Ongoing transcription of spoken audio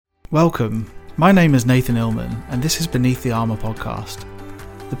Welcome. My name is Nathan Illman, and this is Beneath the Armour podcast,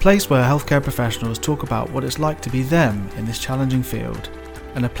 the place where healthcare professionals talk about what it's like to be them in this challenging field,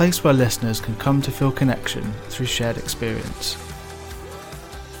 and a place where listeners can come to feel connection through shared experience.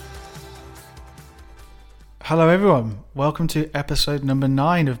 Hello everyone, welcome to episode number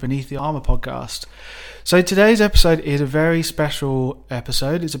 9 of Beneath the Armour podcast. So today's episode is a very special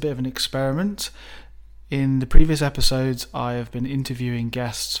episode. It's a bit of an experiment. In the previous episodes, I have been interviewing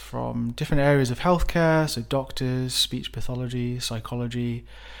guests from different areas of healthcare, so doctors, speech pathology, psychology.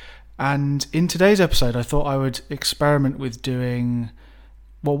 And in today's episode, I thought I would experiment with doing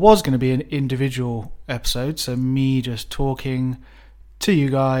what was going to be an individual episode, so me just talking to you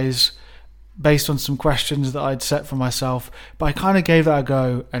guys based on some questions that I'd set for myself. But I kind of gave that a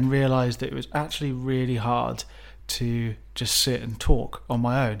go and realised that it was actually really hard to just sit and talk on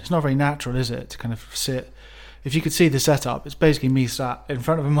my own. It's not very natural, is it, to kind of sit. If you could see the setup, it's basically me sat in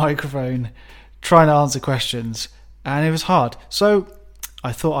front of a microphone trying to answer questions, and it was hard. So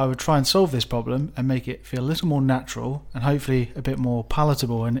I thought I would try and solve this problem and make it feel a little more natural and hopefully a bit more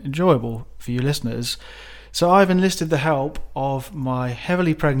palatable and enjoyable for you listeners. So I've enlisted the help of my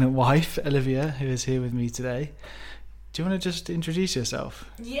heavily pregnant wife, Olivia, who is here with me today. Do you want to just introduce yourself?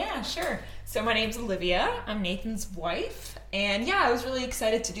 Yeah, sure. So my name's Olivia. I'm Nathan's wife. And yeah, I was really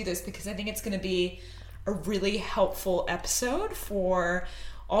excited to do this because I think it's going to be a really helpful episode for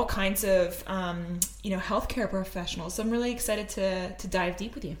all kinds of, healthcare professionals. So I'm really excited to dive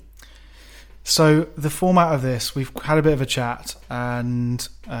deep with you. So the format of this, we've had a bit of a chat, and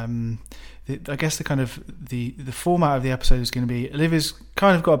I guess the format of the episode is going to be Olivia's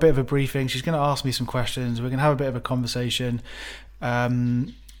kind of got a bit of a briefing. She's going to ask me some questions. We're going to have a bit of a conversation.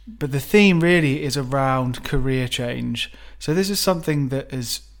 But the theme really is around career change. So this is something that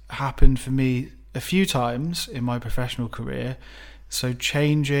has happened for me a few times in my professional career. So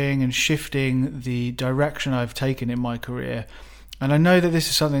changing and shifting the direction I've taken in my career. And I know that this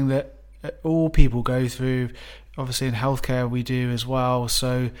is something that all people go through. Obviously in healthcare we do as well.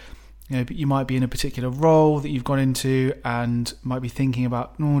 So you might be in a particular role that you've gone into and might be thinking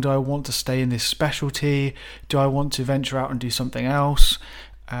about, do I want to stay in this specialty? Do I want to venture out and do something else?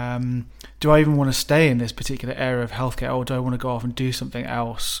 Do I even want to stay in this particular area of healthcare, or do I want to go off and do something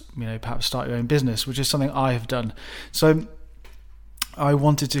else? Perhaps start your own business, which is something I have done. So I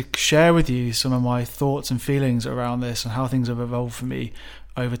wanted to share with you some of my thoughts and feelings around this and how things have evolved for me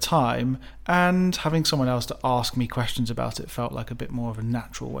over time, and having someone else to ask me questions about it felt like a bit more of a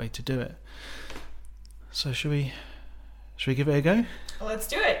natural way to do it. So should we give it a go? Let's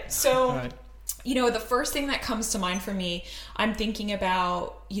do it. So, All right. The first thing that comes to mind for me, I'm thinking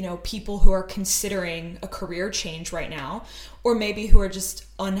about, people who are considering a career change right now, or maybe who are just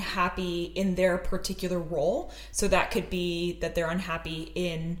unhappy in their particular role. So that could be that they're unhappy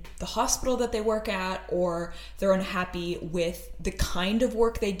in the hospital that they work at, or they're unhappy with the kind of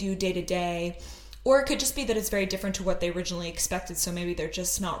work they do day to day. Or it could just be that it's very different to what they originally expected. So maybe they're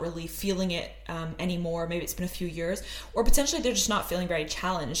just not really feeling it anymore. Maybe it's been a few years. Or potentially they're just not feeling very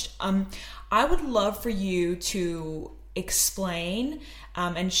challenged. I would love for you to explain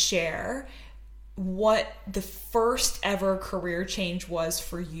and share what the first ever career change was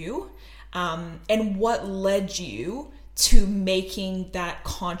for you, and what led you to making that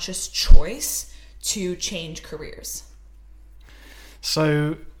conscious choice to change careers.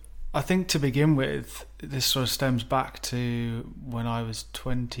 So I think to begin with, this sort of stems back to when I was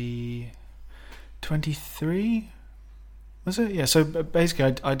 23, was it? Yeah, so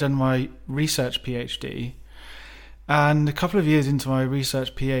basically I'd done my research PhD, and a couple of years into my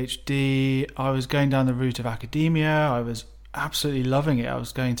research PhD, I was going down the route of academia. I was absolutely loving it. I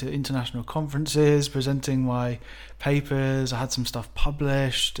was going to international conferences, presenting my papers. I had some stuff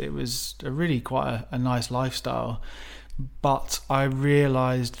published. It was really quite a nice lifestyle. But I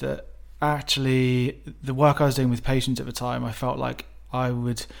realised that actually the work I was doing with patients at the time, I felt like I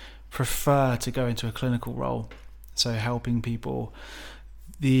would prefer to go into a clinical role, so helping people.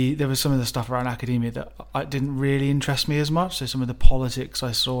 There was some of the stuff around academia that didn't really interest me as much, so some of the politics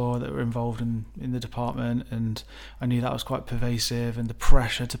I saw that were involved in the department, and I knew that was quite pervasive, and the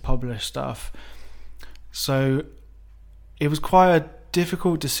pressure to publish stuff. So it was quite a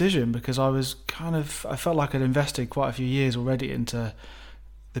difficult decision because I felt like I'd invested quite a few years already into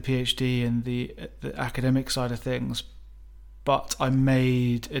the PhD and the academic side of things, but I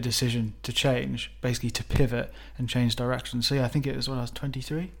made a decision to change, basically to pivot and change direction. So yeah, I think it was when I was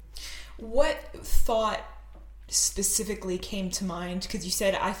 23. What thought specifically came to mind? Because you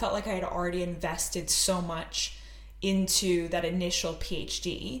said, I felt like I had already invested so much into that initial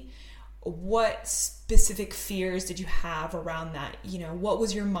PhD. what specific fears did you have around that? You know, what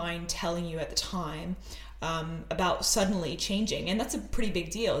was your mind telling you at the time about suddenly changing? And that's a pretty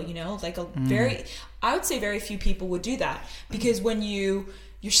big deal, you know, like I would say very few people would do that, because when you're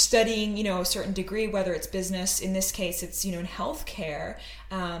studying, you know, a certain degree, whether it's business, in this case, it's, you know, in healthcare,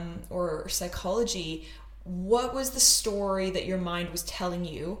 or psychology, what was the story that your mind was telling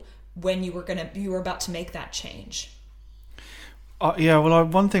you when you were about to make that change?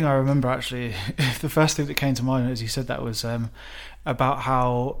 One thing I remember, actually, the first thing that came to mind as you said that was about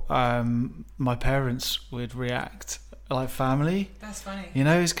how my parents would react, like family. That's funny. You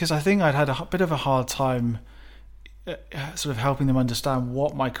know, it's because I think I'd had a bit of a hard time sort of helping them understand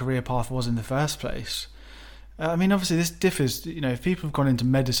what my career path was in the first place. I mean, obviously this differs, you know, if people have gone into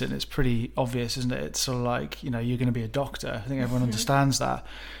medicine, it's pretty obvious, isn't it? It's sort of like, you know, you're going to be a doctor. I think everyone understands that.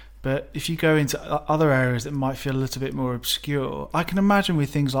 But if you go into other areas that might feel a little bit more obscure, I can imagine with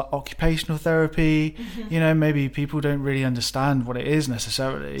things like occupational therapy, you know, maybe people don't really understand what it is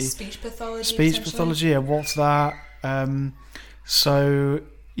necessarily. Speech pathology. Speech pathology, yeah, what's that? So,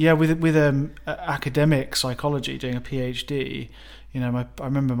 yeah, with academic psychology, doing a PhD, you know, I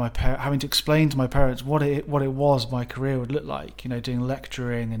remember having to explain to my parents what it was my career would look like, you know, doing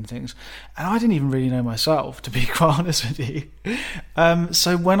lecturing and things. And I didn't even really know myself, to be quite honest with you.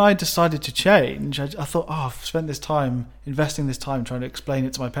 So when I decided to change, I thought, I've spent investing this time trying to explain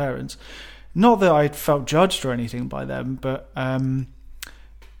it to my parents. Not that I felt judged or anything by them, but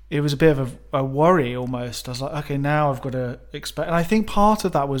it was a bit of a worry almost. I was like, okay, now I've got to expect. And I think part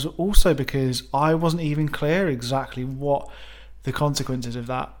of that was also because I wasn't even clear exactly what the consequences of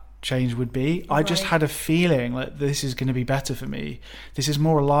that change would be. I just had a feeling like this is going to be better for me. This is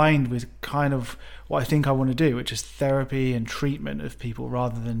more aligned with kind of what I think I want to do, which is therapy and treatment of people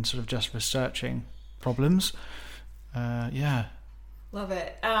rather than sort of just researching problems. Yeah. Love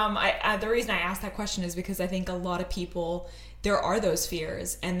it. The reason I asked that question is because I think a lot of people, there are those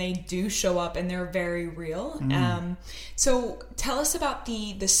fears and they do show up and they're very real. So tell us about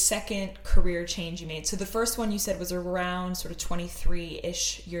the second career change you made. So the first one you said was around sort of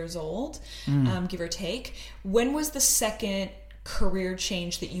 23-ish years old, give or take. When was the second career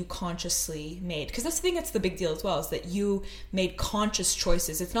change that you consciously made? Because that's the thing that's the big deal as well, is that you made conscious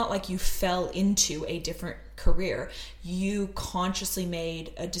choices. It's not like you fell into a different career. You consciously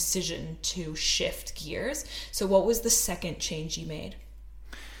made a decision to shift gears. So what was the second change you made?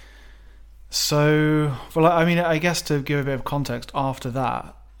 So, well, I mean, I guess to give a bit of context, after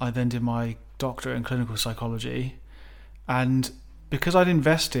that, I then did my doctorate in clinical psychology. And because I'd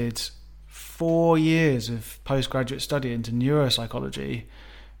invested 4 years of postgraduate study into neuropsychology,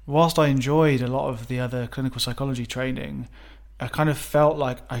 whilst I enjoyed a lot of the other clinical psychology training, I kind of felt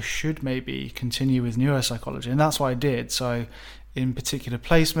like I should maybe continue with neuropsychology, and that's what I did. So in particular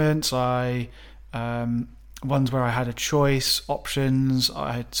placements, ones where I had a choice, options,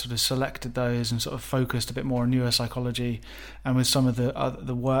 I had sort of selected those and sort of focused a bit more on neuropsychology. And with some of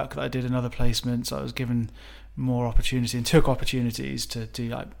the work that I did in other placements, I was given more opportunity and took opportunities to do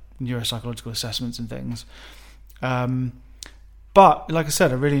like neuropsychological assessments and things. But like I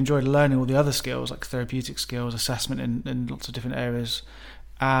said, I really enjoyed learning all the other skills, like therapeutic skills, assessment in lots of different areas.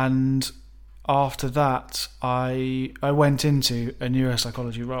 And after that, I went into a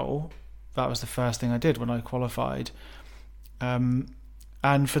neuropsychology role. That was the first thing I did when I qualified. And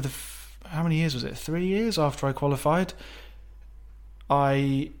for how many years was it? 3 years after I qualified,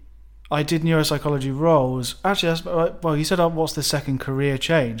 I did neuropsychology roles. Actually, well, you said, what's the second career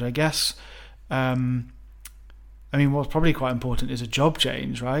change? I guess, I mean, what's probably quite important is a job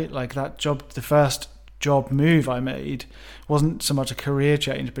change, right? Like that job, the first job move I made wasn't so much a career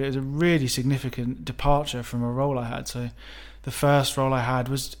change, but it was a really significant departure from a role I had. So the first role I had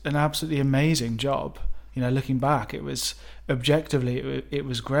was an absolutely amazing job. You know, looking back, it was objectively, it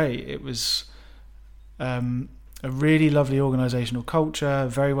was great. It was a really lovely organisational culture,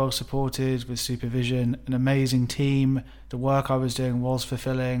 very well supported with supervision, an amazing team. The work I was doing was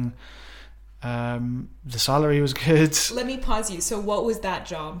fulfilling. The salary was good. Let me pause you. So what was that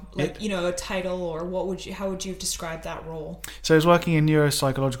job? Like, you know, a title, or how would you have described that role? So I was working in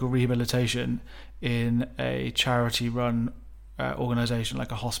neuropsychological rehabilitation in a charity run organisation,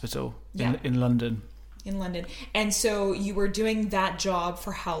 like a hospital in London. In London. And so you were doing that job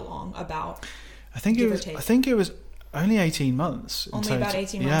for how long? About? I think it was only 18 months. Only about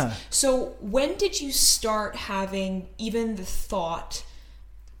 18 months. Yeah. So when did you start having even the thought,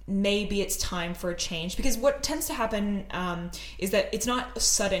 maybe it's time for a change. Because what tends to happen is that it's not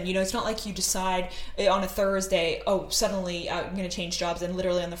sudden. It's not like you decide on a Thursday, oh, suddenly I'm going to change jobs, and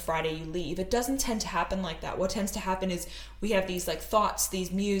literally on the Friday you leave. It doesn't tend to happen like that. What tends to happen is we have these like thoughts,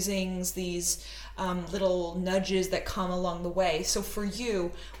 these musings, these little nudges that come along the way. So for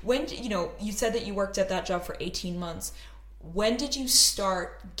you, when you said that you worked at that job for 18 months. When did you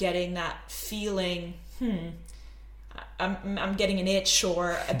start getting that feeling, I'm getting an itch,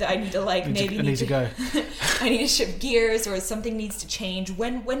 or I need to I need to go. I need to shift gears, or something needs to change.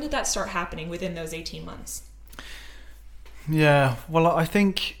 When did that start happening within those 18 months? Yeah, well, I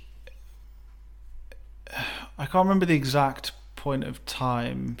think I can't remember the exact point of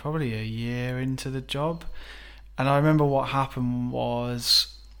time, probably a year into the job. And I remember what happened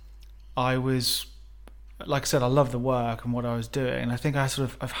was I was, like I said, I love the work and what I was doing. And I think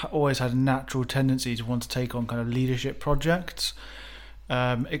I've always had a natural tendency to want to take on kind of leadership projects,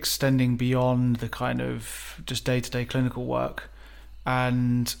 extending beyond the kind of just day-to-day clinical work,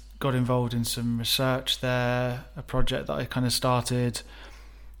 and got involved in some research there, a project that I kind of started,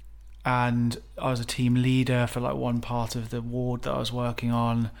 and I was a team leader for like one part of the ward that I was working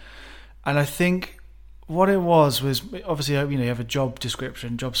on. And I think what it was obviously, you have a job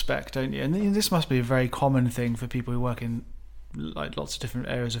description, job spec, don't you? And this must be a very common thing for people who work in like lots of different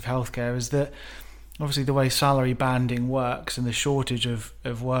areas of healthcare, is that obviously the way salary banding works and the shortage of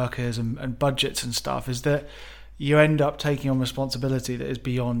workers and budgets and stuff is that you end up taking on responsibility that is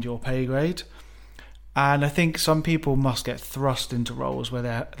beyond your pay grade. And I think some people must get thrust into roles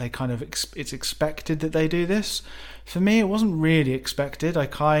where they kind of it's expected that they do this. For me, it wasn't really expected. I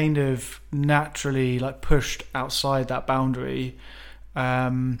kind of naturally like pushed outside that boundary,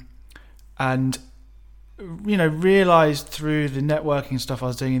 and realized through the networking stuff I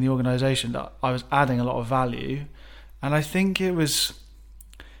was doing in the organization that I was adding a lot of value. And I think it was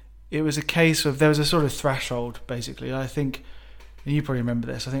a case of there was a sort of threshold, basically. I think, and you probably remember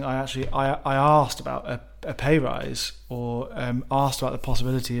this, I think I asked about a pay rise, or asked about the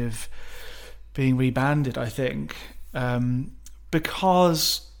possibility of being rebanded, I think,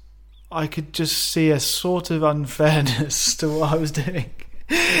 because I could just see a sort of unfairness to what I was doing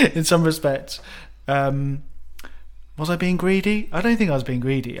in some respects. Was I being greedy? I don't think I was being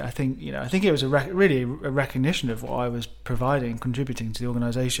greedy. I think it was really a recognition of what I was providing, contributing to the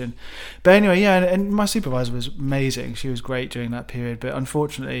organisation. But anyway, yeah, and my supervisor was amazing. She was great during that period. But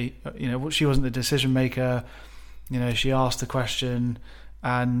unfortunately, she wasn't the decision maker. She asked the question,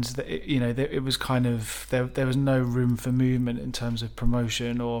 and it was kind of there was no room for movement in terms of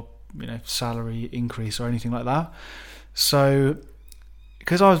promotion or salary increase or anything like that. So,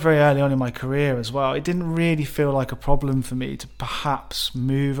 because I was very early on in my career as well, it didn't really feel like a problem for me to perhaps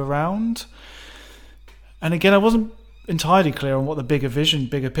move around. And again, I wasn't entirely clear on what the bigger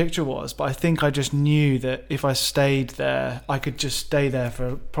picture was, but I think I just knew that if I stayed there, I could just stay there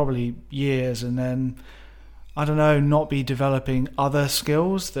for probably years, and then, I don't know, not be developing other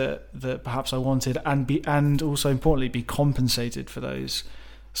skills that perhaps I wanted, and also importantly be compensated for those.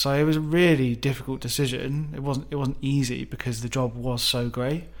 So it was a really difficult decision. It wasn't easy because the job was so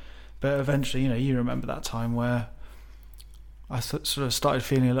great. But eventually, you remember that time where I sort of started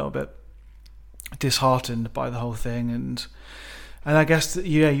feeling a little bit disheartened by the whole thing, and I guess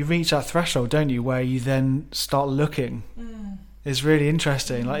you reach that threshold, don't you, where you then start looking. It's really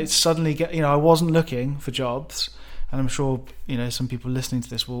interesting. Like, it's suddenly I wasn't looking for jobs, and I'm sure some people listening to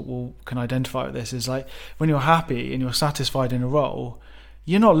this can identify with this. Is like when you're happy and you're satisfied in a role,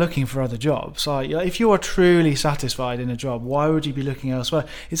 you're not looking for other jobs. If you are truly satisfied in a job, why would you be looking elsewhere?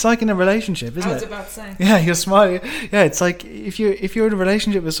 It's like in a relationship, isn't it? I was about to say. Yeah, you're smiling. Yeah, it's like if you're in a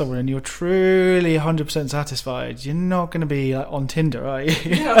relationship with someone and you're truly 100% satisfied, you're not going to be on Tinder, are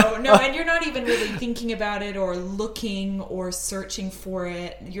you? No, and you're not even really thinking about it or looking or searching for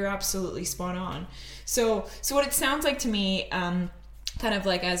it. You're absolutely spot on. So what it sounds like to me, kind of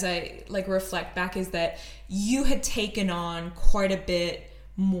like as I reflect back, is that you had taken on quite a bit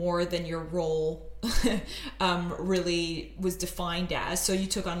more than your role really was defined as. So you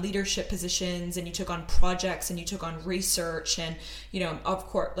took on leadership positions, and you took on projects, and you took on research, and of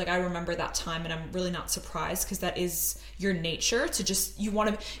course, I remember that time, and I'm really not surprised, because that is your nature to just you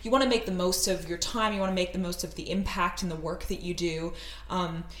want to make the most of your time, you want to make the most of the impact and the work that you do,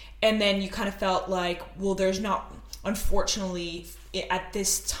 and then you kind of felt like, well, there's not, unfortunately, at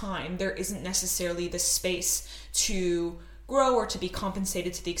this time, there isn't necessarily the space to grow or to be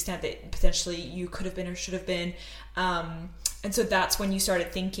compensated to the extent that potentially you could have been or should have been. And so that's when you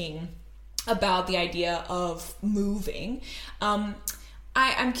started thinking about the idea of moving.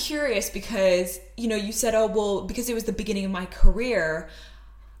 I'm curious because, you said, oh, well, because it was the beginning of my career,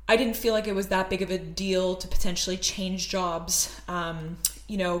 I didn't feel like it was that big of a deal to potentially change jobs,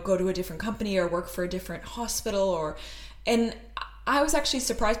 go to a different company or work for a different hospital and I was actually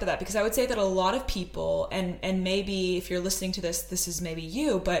surprised by that, because I would say that a lot of people, and maybe if you're listening to this is maybe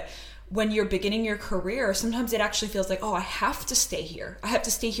you, but when you're beginning your career, sometimes it actually feels like, oh, I have to stay here. I have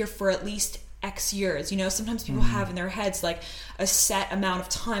to stay here for at least X years. Sometimes people have in their heads like a set amount of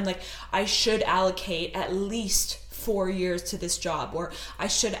time, like I should allocate at least 4 years to this job, or I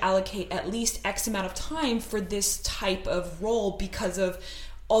should allocate at least X amount of time for this type of role because of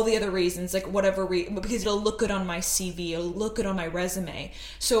all the other reasons, like whatever because it'll look good on my CV, it'll look good on my resume.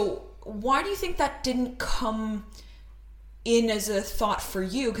 So why do you think that didn't come in as a thought for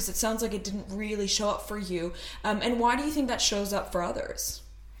you? Because it sounds like it didn't really show up for you. And why do you think that shows up for others?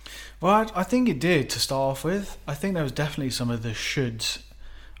 Well, I think it did to start off with. I think there was definitely some of the shoulds.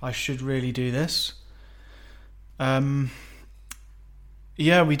 I should really do this.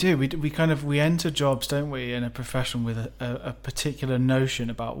 Yeah, we do. We enter jobs, don't we, in a profession with a particular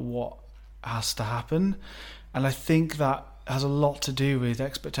notion about what has to happen. And I think that has a lot to do with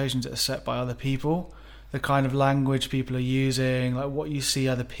expectations that are set by other people, the kind of language people are using, like what you see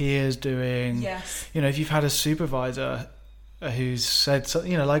other peers doing. Yes. If you've had a supervisor who's said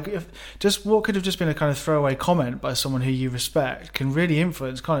something, just what could have just been a kind of throwaway comment by someone who you respect can really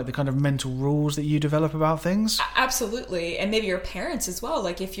influence the kind of mental rules that you develop about things. Absolutely. And maybe your parents as well.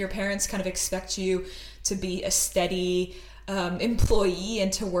 Like if your parents kind of expect you to be a steady employee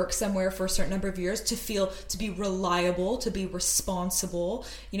and to work somewhere for a certain number of years, to be reliable, to be responsible,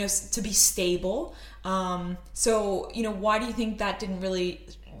 to be stable. So, why do you think that didn't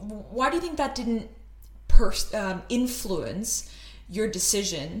influence your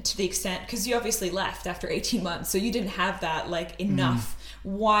decision to the extent, because you obviously left after 18 months, so you didn't have that enough.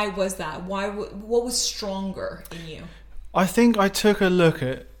 Why was that? What was stronger in you? I think I took a look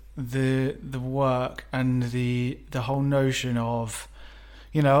at the work and the whole notion of,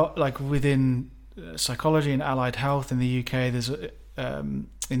 within psychology and allied health in the UK, there's in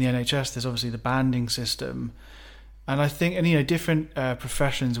the NHS there's obviously the banding system, and I think different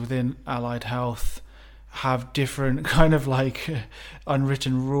professions within allied health have different kind of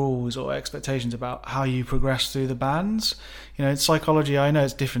unwritten rules or expectations about how you progress through the bands. In psychology, I know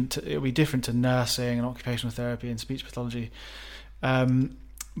it'll be different to nursing and occupational therapy and speech pathology.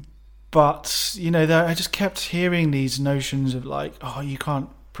 But, I just kept hearing these notions of you can't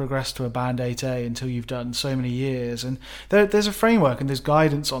progress to a band 8A until you've done so many years. And there's a framework and there's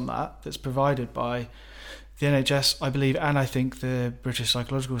guidance on that's provided by the NHS, I believe, and I think the British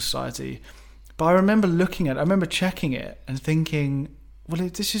Psychological Society. But I remember checking it and thinking, well,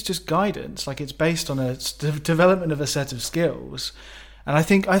 this is just guidance. It's based on a development of a set of skills. And I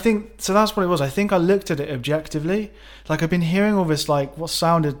think so that's what it was. I think I looked at it objectively. I've been hearing all this, what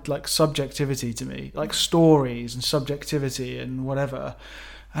sounded like subjectivity to me, like stories and subjectivity and whatever.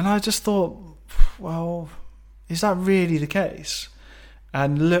 And I just thought, well, is that really the case?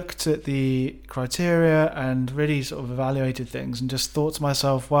 And looked at the criteria and really sort of evaluated things and just thought to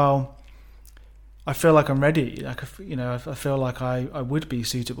myself, well, I feel like I'm ready. I feel like I would be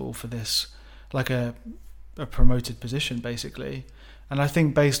suitable for this, a promoted position, basically. And I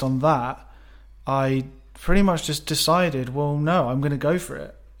think based on that, I pretty much just decided, well, no, I'm going to go for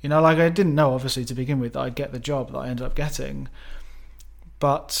it. I didn't know, obviously, to begin with, that I'd get the job that I ended up getting.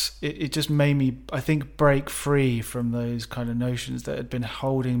 But it just made me, I think, break free from those kind of notions that had been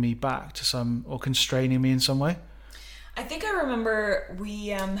holding me back or constraining me in some way. I think I remember we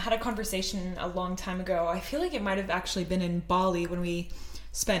had a conversation a long time ago. I feel like it might have actually been in Bali when we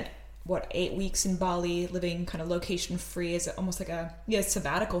spent, 8 weeks in Bali living kind of location free as almost like a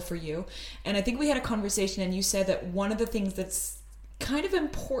sabbatical for you. And I think we had a conversation and you said that one of the things that's kind of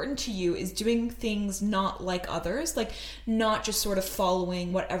important to you is doing things not like others, not just sort of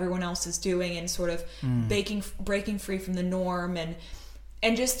following what everyone else is doing and sort of breaking free from the norm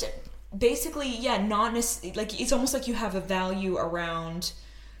and just basically, not necessarily, it's almost like you have a value around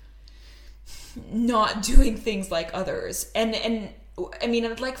not doing things like others. And I mean,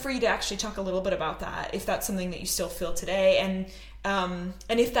 I'd like for you to actually talk a little bit about that, if that's something that you still feel today, and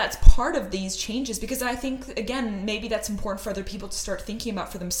if that's part of these changes, because I think, again, maybe that's important for other people to start thinking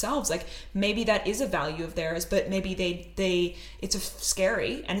about for themselves. Maybe that is a value of theirs, but maybe it's a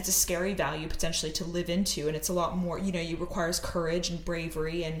scary value potentially to live into, and it's a lot more, it requires courage and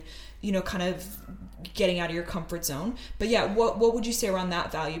bravery and, kind of getting out of your comfort zone. But what would you say around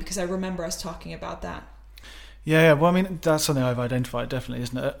that value? Because I remember us talking about that. Yeah, well, I mean, that's something I've identified, definitely,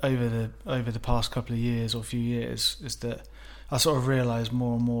 isn't it? Over the past couple of years or few years, is that I sort of realised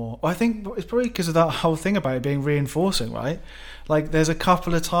more and more. Well, I think it's probably because of that whole thing about it being reinforcing, right? Like, there's a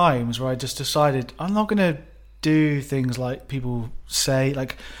couple of times where I just decided I'm not going to do things like people say,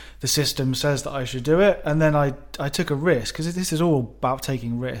 like the system says that I should do it, and then I took a risk, because this is all about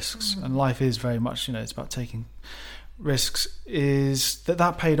taking risks, and life is very much, it's about taking risks. Is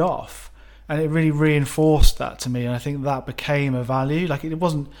that paid off? And it really reinforced that to me, and I think that became a value. Like, it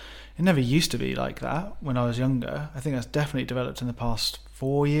never used to be like that when I was younger. I think that's definitely developed in the past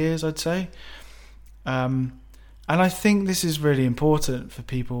 4 years, I'd say. And I think this is really important for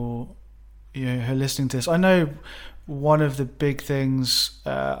people, who are listening to this. I know one of the big things,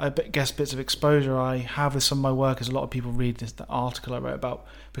 I guess, bits of exposure I have with some of my work is a lot of people read the article I wrote about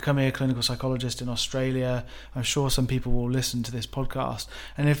becoming a clinical psychologist in Australia. I'm sure some people will listen to this podcast,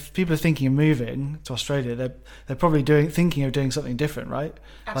 and if people are thinking of moving to Australia, they're probably thinking of doing something different, right?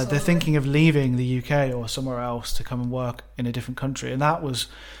 Absolutely. Like, they're thinking of leaving the UK or somewhere else to come and work in a different country, and that was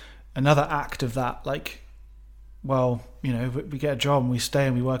another act of that. Like, well, we get a job and we stay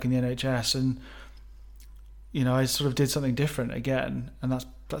and we work in the NHS, and I sort of did something different again, and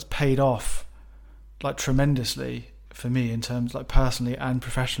that's paid off like tremendously for me in terms, like, personally and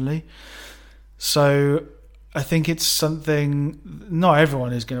professionally. So I think it's something, not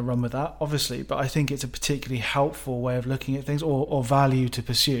everyone is going to run with that, obviously, but I think it's a particularly helpful way of looking at things, or value to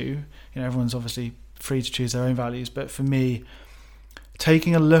pursue. Everyone's obviously free to choose their own values, but for me,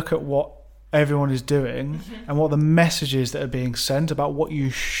 taking a look at what everyone is doing and what the messages that are being sent about what you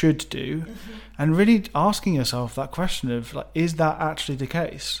should do, and really asking yourself that question of, like, is that actually the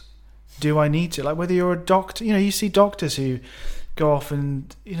case? Do I need to? Like, whether you're a doctor, you see doctors who go off,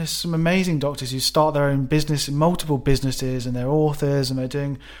 and some amazing doctors who start their own business, multiple businesses, and they're authors, and they're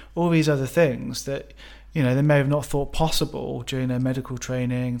doing all these other things that they may have not thought possible during their medical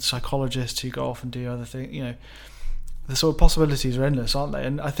training. Psychologists who go off and do other things, the sort of possibilities are endless, aren't they?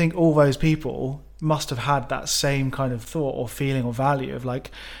 And I think all those people must have had that same kind of thought or feeling or value of, like,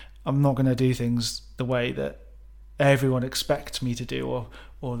 I'm not going to do things the way that everyone expects me to do,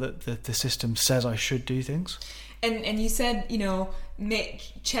 or that the system says I should do things. And you said,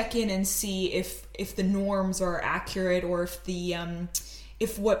 check in and see if the norms are accurate, or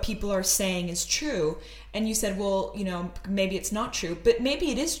if what people are saying is true. And you said, well, maybe it's not true, but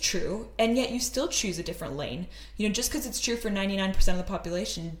maybe it is true, and yet you still choose a different lane. Just because it's true for 99% of the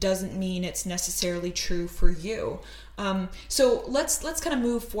population doesn't mean it's necessarily true for you. So let's kind of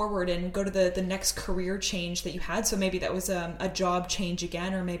move forward and go to the next career change that you had. So maybe that was a job change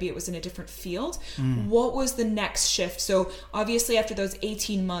again, or maybe it was in a different field. What was the next shift? So obviously after those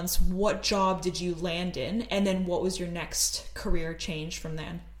 18 months, what job did you land in? And then what was your next career change from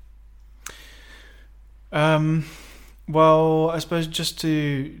then? Well, I suppose just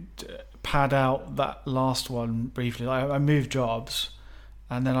to pad out that last one briefly, I moved jobs,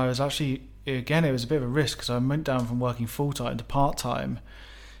 and then I was actually, again, it was a bit of a risk, because I went down from working full-time to part-time,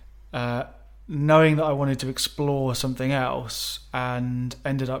 knowing that I wanted to explore something else, and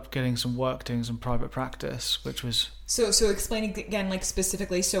ended up getting some work doing some private practice, which was... So explaining again, like,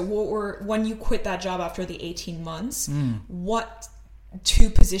 specifically, so when you quit that job after the 18 months, what 2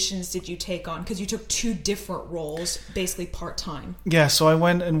 positions did you take on? Because you took 2 different roles, basically part-time. Yeah, so I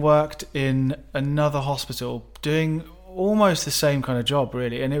went and worked in another hospital doing almost the same kind of job,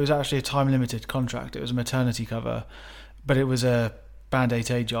 really, and it was actually a time-limited contract. It was a maternity cover, but it was a Band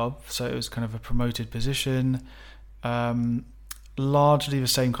 8A job, so it was kind of a promoted position, largely the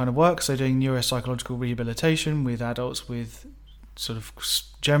same kind of work, so doing neuropsychological rehabilitation with adults with sort of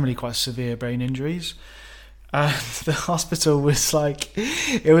generally quite severe brain injuries. And the hospital was like,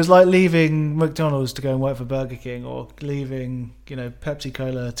 it was like leaving McDonald's to go and work for Burger King, or leaving, Pepsi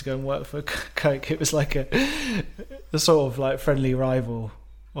Cola to go and work for Coke. It was like a sort of like friendly rival,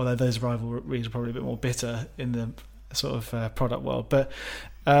 although those rivalries are probably a bit more bitter in the sort of product world. But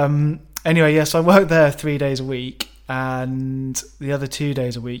anyway, yes, I worked there 3 days a week, and the other 2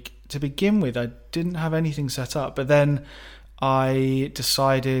 days a week, to begin with, I didn't have anything set up. But then I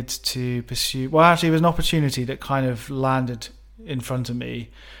decided to pursue... Well, actually, it was an opportunity that kind of landed in front of me.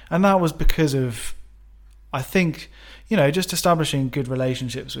 And that was because of, I think, just establishing good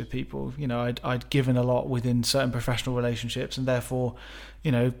relationships with people. I'd given a lot within certain professional relationships, and therefore,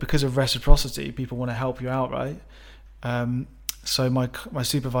 because of reciprocity, people want to help you out, right? So my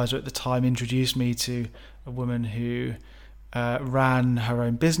supervisor at the time introduced me to a woman who ran her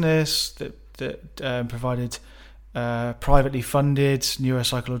own business that provided... privately funded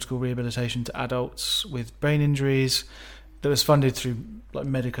neuropsychological rehabilitation to adults with brain injuries, that was funded through like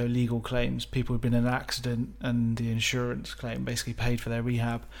medico-legal claims. People who'd been in an accident, and the insurance claim basically paid for their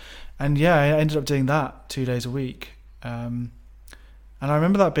rehab. And yeah, I ended up doing that 2 days a week. And I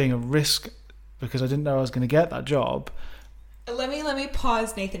remember that being a risk because I didn't know I was going to get that job. Let me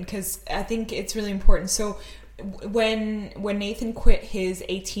pause, Nathan, because I think it's really important. So when Nathan quit his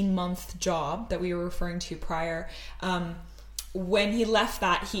 18-month job that we were referring to prior, when he left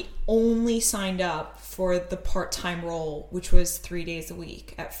that, he only signed up for the part-time role, which was 3 days a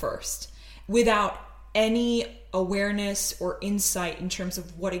week at first, without any awareness or insight in terms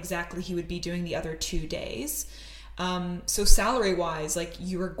of what exactly he would be doing the other 2 days. So salary-wise, like,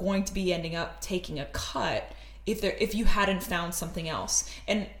 you were going to be ending up taking a cut if you hadn't found something else.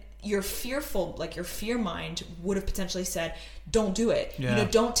 And you're fearful, like your fear mind would have potentially said, don't do it. Yeah. You know,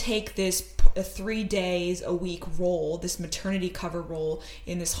 don't take this 3 days a week role, this maternity cover role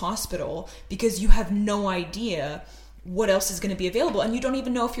in this hospital, because you have no idea what else is going to be available. And you don't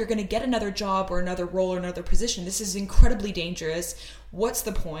even know if you're going to get another job or another role or another position. This is incredibly dangerous. What's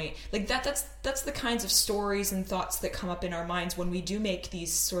the point? Like that's the kinds of stories and thoughts that come up in our minds when we do make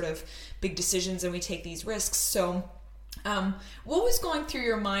these sort of big decisions and we take these risks. So what was going through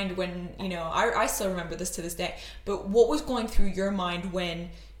your mind when, you know, I still remember this to this day, but what was going through your mind when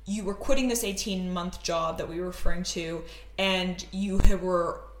you were quitting this 18-month job that we were referring to, and you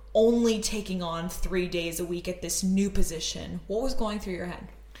were only taking on 3 days a week at this new position? What was going through your head?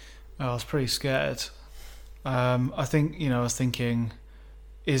 I was pretty scared. I think, you know, I was thinking,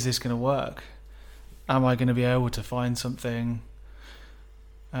 is this going to work? Am I going to be able to find something?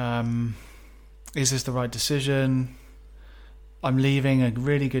 Is this the right decision? I'm leaving a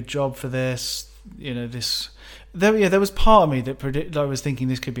really good job for this. You know, there was part of me that I was thinking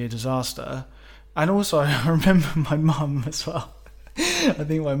this could be a disaster. And also, I remember my mum as well. I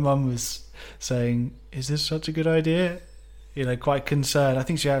think my mum was saying, "Is this such a good idea?" You know, quite concerned. I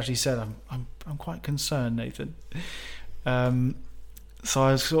think she actually said, "I'm quite concerned, Nathan." So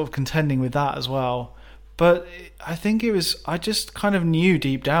I was sort of contending with that as well. But I think I just kind of knew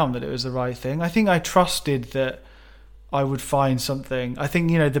deep down that it was the right thing. I think I trusted that I would find something. I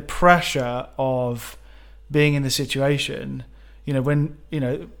think, you know, the pressure of being in the situation, you know, when, you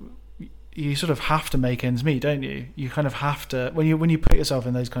know, you sort of have to make ends meet, don't you? You kind of have to, when you put yourself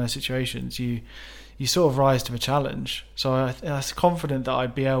in those kind of situations, you sort of rise to the challenge. So I was confident that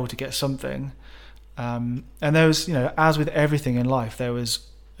I'd be able to get something. And there was, you know, as with everything in life, there was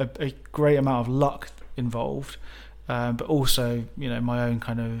a great amount of luck involved, but also, you know, my own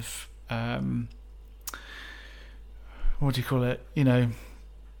kind of, what do you call it? You know,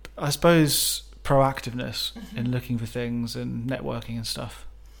 I suppose proactiveness in looking for things and networking and stuff.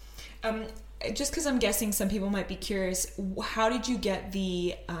 Just because I'm guessing some people might be curious, how did you get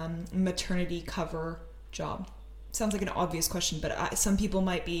the maternity cover job? Sounds like an obvious question, but some people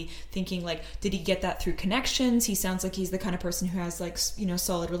might be thinking, like, did he get that through connections? He sounds like he's the kind of person who has, like, you know,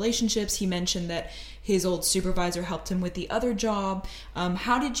 solid relationships. He mentioned that his old supervisor helped him with the other job.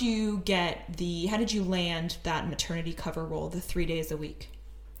 How did you land that maternity cover role, the 3 days a week?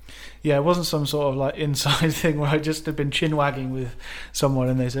 Yeah, it wasn't some sort of like inside thing where I just had been chin wagging with someone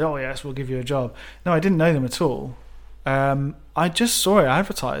and they said, "Oh yes, we'll give you a job." No, I didn't know them at all. I just saw it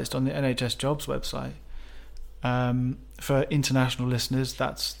advertised on the NHS Jobs website. For international listeners,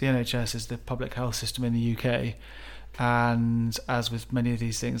 that's the NHS is the public health system in the UK, and as with many of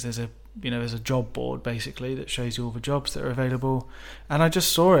these things, there's a job board basically that shows you all the jobs that are available. And I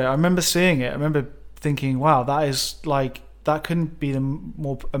just saw it. I remember seeing it. I remember thinking, "Wow, that couldn't be a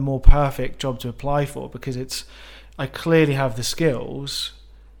more perfect job to apply for, because I clearly have the skills,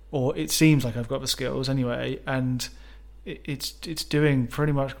 or it seems like I've got the skills anyway, and it's doing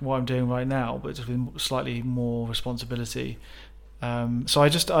pretty much what I'm doing right now, but just with slightly more responsibility." So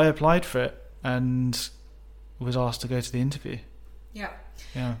I applied for it and was asked to go to the interview. Yeah.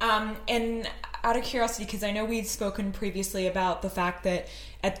 And out of curiosity, because I know we've spoken previously about the fact that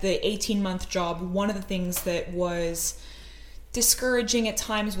at the 18-month job, one of the things that was discouraging at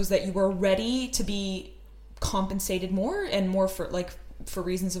times was that you were ready to be compensated more and more for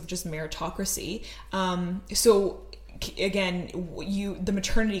reasons of just meritocracy. So again, the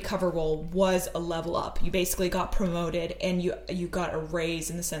maternity cover role was a level up. You basically got promoted and you got a raise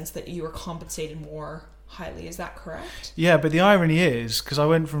in the sense that you were compensated more highly. Is that correct? Yeah, but the irony is, because I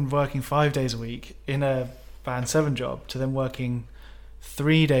went from working 5 days a week in a Band 7 job to then working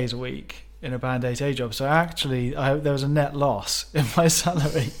 3 days a week in a Band 8A job. So actually, there was a net loss in my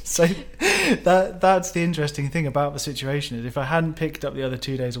salary. So that's the interesting thing about the situation, is if I hadn't picked up the other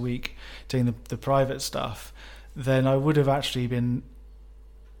 2 days a week doing the private stuff, then I would have actually been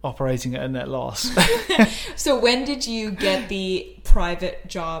operating at a net loss. So when did you get the private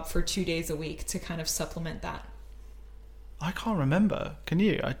job for 2 days a week to kind of supplement that? I can't remember. Can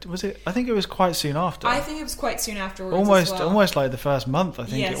you? I think it was quite soon after. I think it was quite soon afterwards. Almost like the first month. I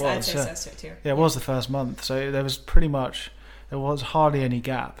think yes, it was. I'd say so too. Yeah, it was the first month. So there was hardly any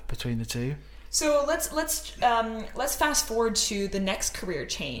gap between the two. So let's fast forward to the next career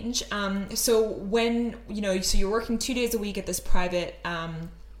change. So when so you're working 2 days a week at this private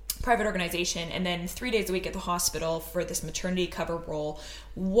organization, and then 3 days a week at the hospital for this maternity cover role.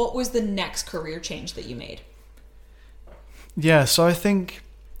 What was the next career change that you made? Yeah, so I think,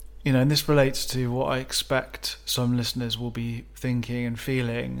 and this relates to what I expect some listeners will be thinking and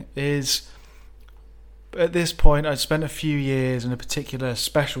feeling, is at this point I'd spent a few years in a particular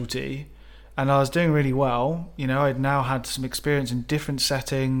specialty and I was doing really well. I'd now had some experience in different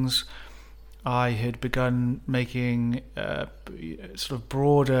settings. I had begun making sort of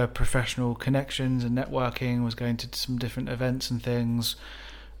broader professional connections and networking, was going to some different events and things.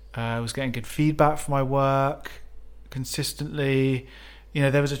 I was getting good feedback for my work consistently.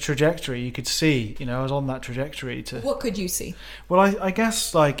 There was a trajectory you could see. I was on that trajectory to... What could you see? Well, I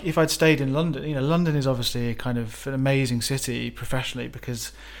guess like if I'd stayed in London, London is obviously a kind of an amazing city professionally,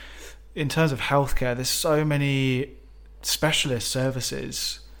 because in terms of healthcare, there's so many specialist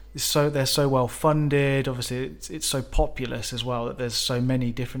services. They're so well funded. Obviously, it's so populous as well that there's so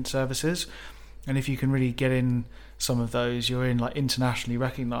many different services. And if you can really get in some of those, you're in like internationally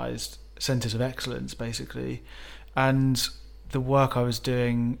recognized centers of excellence, basically. And the work I was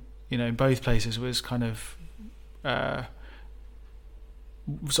doing, in both places was kind of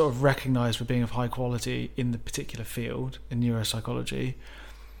sort of recognised for being of high quality in the particular field in neuropsychology.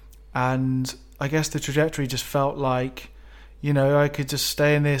 And I guess the trajectory just felt like, I could just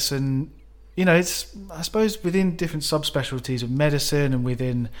stay in this, and it's, I suppose, within different subspecialties of medicine and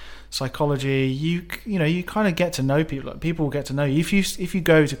within psychology, you kind of get to know people. Like, people will get to know you if you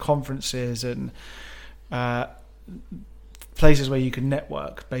go to conferences and places where you can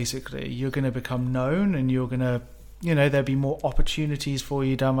network. Basically, you're going to become known, and you're going to, there'll be more opportunities for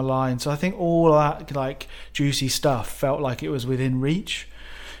you down the line. So I think all that like juicy stuff felt like it was within reach,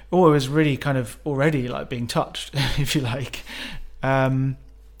 or it was really kind of already like being touched, if you like. But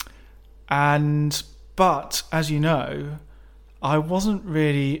as you know, I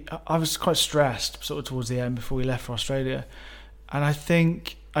was quite stressed sort of towards the end before we left for Australia. And I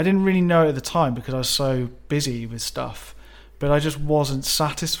think I didn't really know it at the time because I was so busy with stuff, but I just wasn't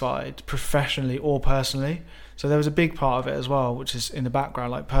satisfied professionally or personally. So there was a big part of it as well, which is in the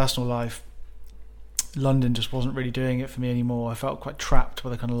background, like personal life. London just wasn't really doing it for me anymore. I felt quite trapped by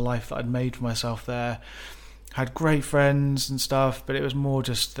the kind of life that I'd made for myself there. Had great friends and stuff, but it was more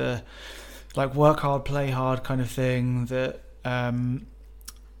just the like work hard, play hard kind of thing that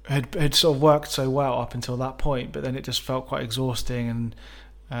had sort of worked so well up until that point, but then it just felt quite exhausting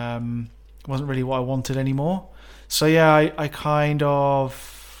and wasn't really what I wanted anymore. So yeah, I kind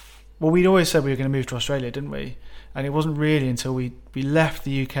of... Well, we'd always said we were going to move to Australia, didn't we? And it wasn't really until we left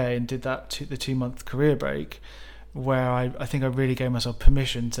the UK and did the 2-month career break where I think I really gave myself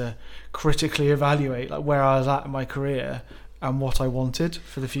permission to critically evaluate like where I was at in my career and what I wanted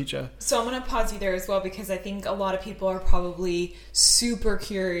for the future. So I'm going to pause you there as well, because I think a lot of people are probably super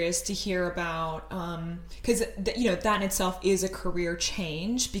curious to hear about, because that in itself is a career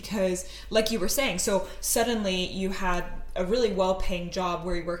change, because like you were saying, so suddenly you had a really well-paying job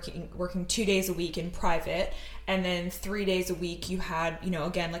where you're working 2 days a week in private, and then 3 days a week you had,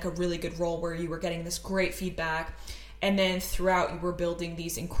 again, like a really good role where you were getting this great feedback. And then throughout, you were building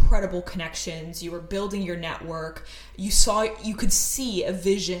these incredible connections. You were building your network. You could see a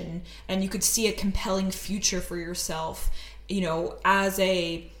vision, and you could see a compelling future for yourself. As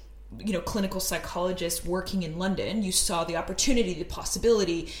a, clinical psychologist working in London, you saw the opportunity, the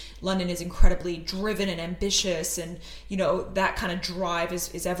possibility. London is incredibly driven and ambitious, and, that kind of drive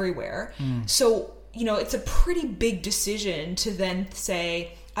is everywhere. So, it's a pretty big decision to then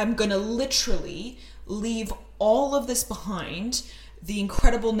say, I'm going to literally leave all of this behind, the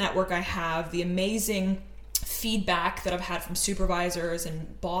incredible network I have, the amazing feedback that I've had from supervisors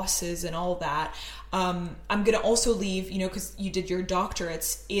and bosses and all that. I'm going to also leave, because you did your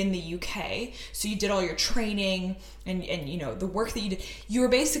doctorates in the UK, so you did all your training and the work that you did. You were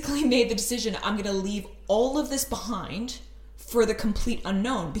basically made the decision, I'm going to leave all of this behind for the complete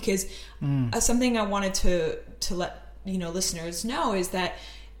unknown, because something I wanted to let listeners know is that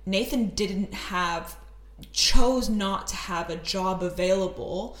Nathan chose not to have a job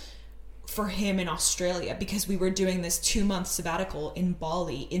available for him in Australia, because we were doing this 2-month sabbatical in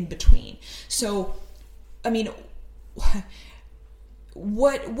Bali in between. So, I mean,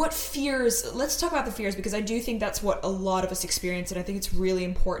 what fears, let's talk about the fears, because I do think that's what a lot of us experience, and I think it's really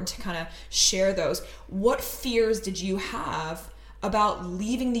important to kind of share those. What fears did you have about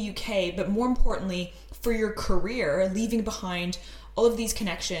leaving the UK, but more importantly, for your career, leaving behind all of these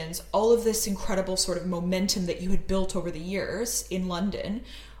connections, all of this incredible sort of momentum that you had built over the years in London?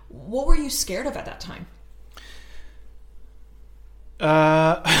 What were you scared of at that time?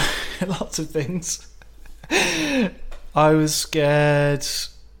 Lots of things. I was scared,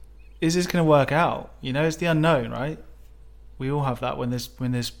 is this going to work out? You know, it's the unknown, right? We all have that when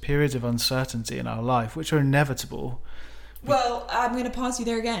there's periods of uncertainty in our life, which are inevitable. Well, I'm going to pause you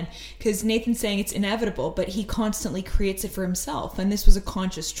there again, because Nathan's saying it's inevitable, but he constantly creates it for himself. And this was a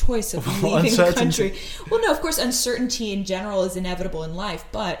conscious choice of leaving the country. Well, no, of course, uncertainty in general is inevitable in life,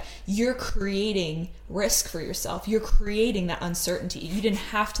 but you're creating risk for yourself. You're creating that uncertainty. You didn't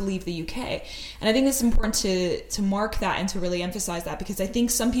have to leave the UK. And I think it's important to mark that and to really emphasize that, because I think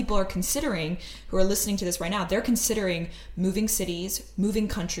some people are considering, who are listening to this right now, they're considering moving cities, moving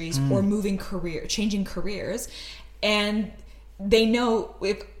countries, or changing careers. And they know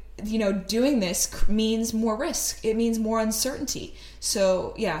if, doing this means more risk. It means more uncertainty.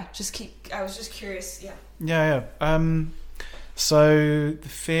 So yeah, I was just curious. Yeah. Yeah. So the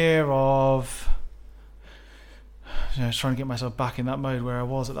fear of, trying to get myself back in that mode where I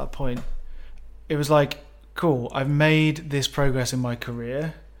was at that point, it was like, cool, I've made this progress in my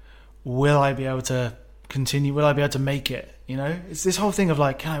career. Will I be able to continue? Will I be able to make it? It's this whole thing of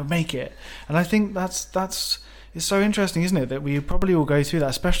like, can I make it? And I think that's it's so interesting, isn't it, that we probably all go through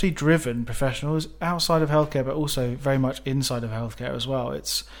that, especially driven professionals outside of healthcare, but also very much inside of healthcare as well.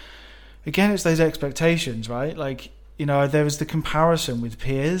 It's those expectations, right? Like, there was the comparison with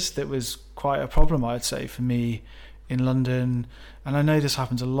peers that was quite a problem, I'd say, for me in London. And I know this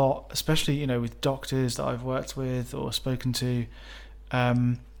happens a lot, especially, with doctors that I've worked with or spoken to.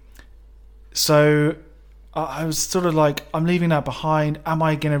 So I was sort of like, I'm leaving that behind. Am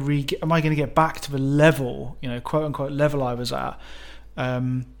I going to get back to the level, quote unquote level I was at?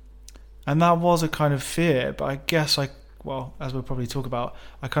 And that was a kind of fear, but I guess as we'll probably talk about,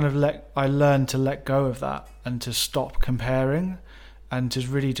 I learned to let go of that and to stop comparing and to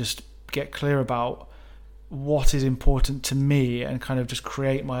really just get clear about what is important to me and kind of just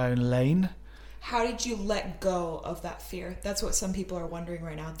create my own lane. How did you let go of that fear? That's what some people are wondering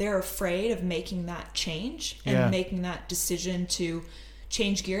right now. They're afraid of making that change and making that decision to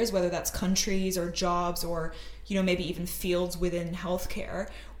change gears, whether that's countries or jobs or, maybe even fields within healthcare.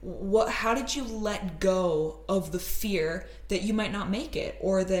 How did you let go of the fear that you might not make it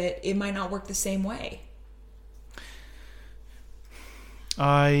or that it might not work the same way?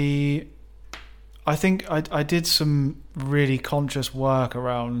 I think I did some really conscious work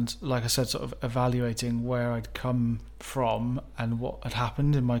around, like I said, sort of evaluating where I'd come from and what had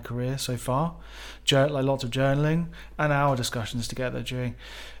happened in my career so far. Lots of journaling and our discussions together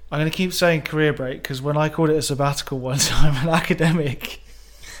I'm going to keep saying career break, because when I called it a sabbatical one time, an academic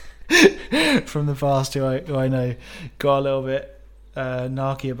from the past who I know got a little bit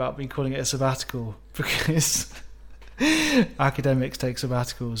narky about me calling it a sabbatical, because academics take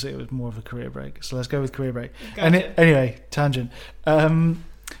sabbaticals. It was more of a career break, so let's go with career break. Gotcha. Anyway, tangent. So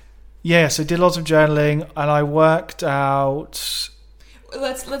did lots of journaling, and I worked out.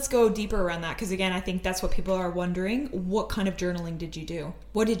 Let's go deeper around that, because again, I think that's what people are wondering. What kind of journaling did you do?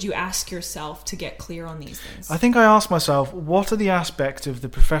 What did you ask yourself to get clear on these things? I think I asked myself, what are the aspects of the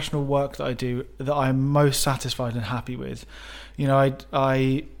professional work that I do that I'm most satisfied and happy with?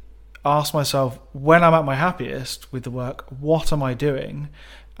 I ask myself, when I'm at my happiest with the work, what am I doing?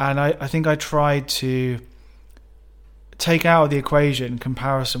 And I think I tried to take out of the equation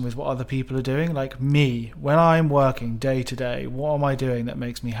comparison with what other people are doing. Like me, when I'm working day to day, what am I doing that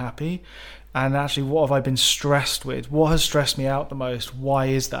makes me happy? And actually, what have I been stressed with? What has stressed me out the most? Why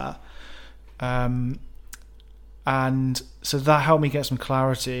is that? And so that helped me get some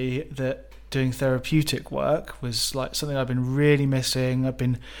clarity that doing therapeutic work was like something I've been really missing. I've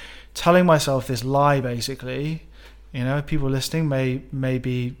been telling myself this lie, basically. People listening may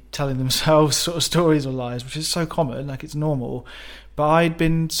be telling themselves sort of stories or lies, which is so common, like it's normal. But I'd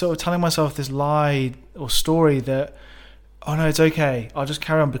been sort of telling myself this lie or story that, oh no, it's okay, I'll just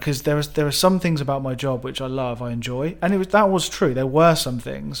carry on, because there are some things about my job which I love, I enjoy, and that was true. There were some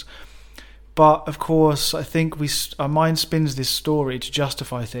things, but of course, I think our mind spins this story to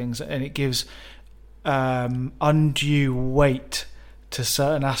justify things, and it gives undue weight to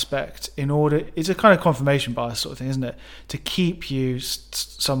certain aspect in order. It's a kind of confirmation bias sort of thing, isn't it? To keep you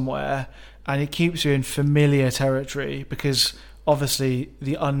somewhere, and it keeps you in familiar territory, because obviously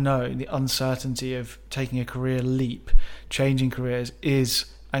the unknown, the uncertainty of taking a career leap, changing careers is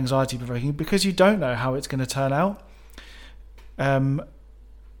anxiety provoking because you don't know how it's going to turn out.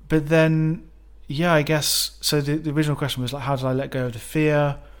 But then, yeah, I guess, so the original question was like, how did I let go of the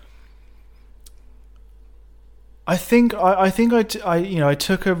fear? I think I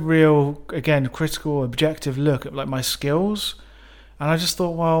took a real, again, critical, objective look at like my skills, and I just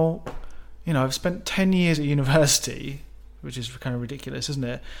thought, well, I've spent 10 years at university, which is kind of ridiculous, isn't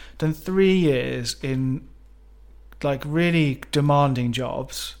it? Done 3 years in like really demanding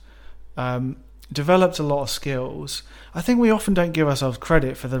jobs, developed a lot of skills. I think we often don't give ourselves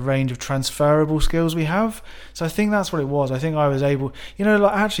credit for the range of transferable skills we have. So I think that's what it was. I think I was able,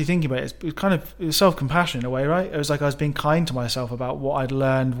 like actually thinking about it, it was self-compassion in a way, right? It was like I was being kind to myself about what I'd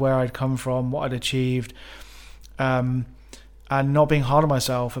learned, where I'd come from, what I'd achieved, and not being hard on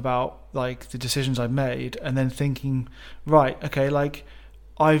myself about like the decisions I've made, and then thinking, right, okay, like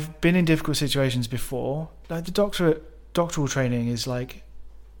I've been in difficult situations before. Like the doctoral training is like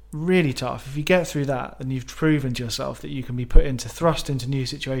really tough. If you get through that, then you've proven to yourself that you can be thrust into new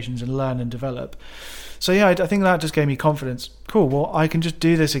situations and learn and develop. So yeah, I think that just gave me confidence. Cool, well, I can just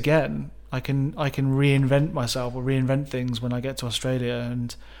do this again. I can reinvent myself or reinvent things when I get to Australia,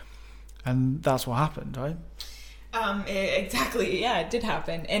 and that's what happened, right? Exactly. Yeah, it did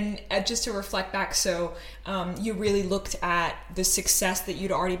happen. And just to reflect back, so you really looked at the success that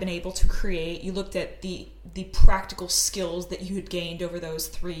you'd already been able to create. You looked at the practical skills that you had gained over those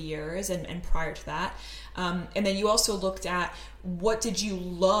 3 years and prior to that. And then you also looked at what did you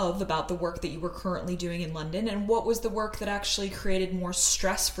love about the work that you were currently doing in London, and what was the work that actually created more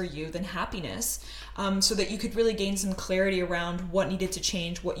stress for you than happiness, so that you could really gain some clarity around what needed to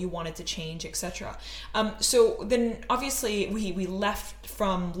change, what you wanted to change, etc. So then obviously we left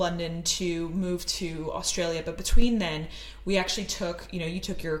from London to move to Australia, but between then we actually took, you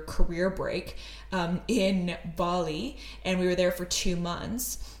took your career break in Bali, and we were there for 2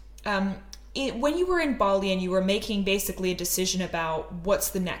 months. When you were in Bali and you were making basically a decision about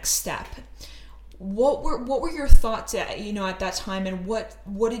what's the next step, what were your thoughts at that time, and what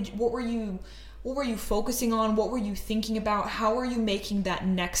were you focusing on? What were you thinking about? How were you making that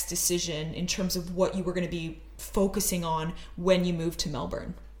next decision in terms of what you were going to be focusing on when you moved to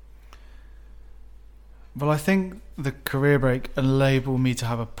Melbourne? Well, I think the career break enabled me to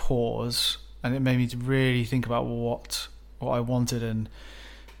have a pause, and it made me to really think about what I wanted, and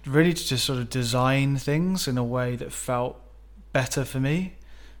really to just sort of design things in a way that felt better for me.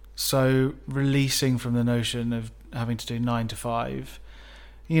 So releasing from the notion of having to do 9 to 5,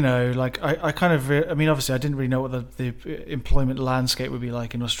 like I kind of, obviously I didn't really know what the employment landscape would be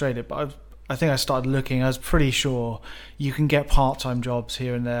like in Australia, but I think I started looking. I was pretty sure you can get part-time jobs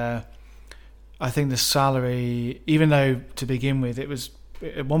here and there. I think the salary, even though to begin with it was,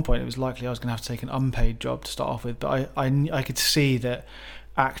 at one point it was likely I was going to have to take an unpaid job to start off with, but I could see that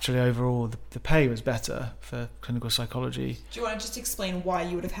actually overall the pay was better for clinical psychology. Do you want to just explain why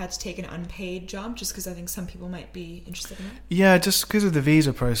you would have had to take an unpaid job, just because I think some people might be interested in it? Yeah, just because of the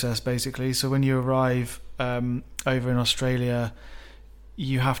visa process basically. So when you arrive over in Australia,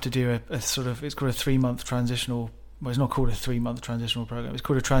 you have to do a sort of, it's called a 3-month transitional, well, it's not called a 3-month transitional program, it's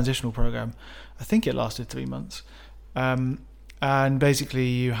called a transitional program. I think it lasted 3 months. And basically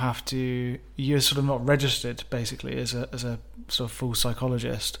you're sort of not registered basically as a sort of full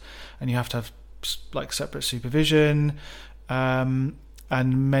psychologist, and you have to have like separate supervision, and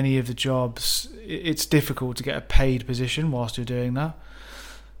many of the jobs it's difficult to get a paid position whilst you're doing that.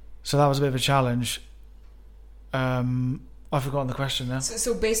 So that was a bit of a challenge. I've forgotten the question now.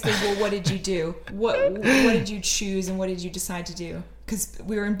 So basically, well, what did you do? What did you choose, and what did you decide to do? Because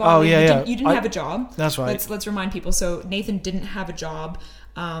we were in Bali. Oh, yeah, you didn't have a job. That's right. Let's remind people. So Nathan didn't have a job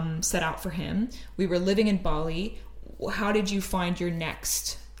set out for him. We were living in Bali. How did you find your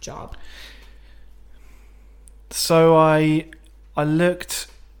next job? So I looked.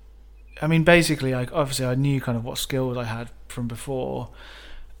 Basically, obviously I knew kind of what skills I had from before.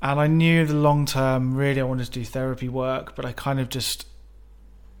 And I knew the long term, really, I wanted to do therapy work, but I kind of just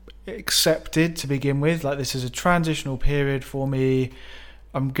accepted to begin with, like, this is a transitional period for me.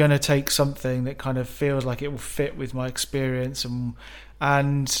 I'm going to take something that kind of feels like it will fit with my experience.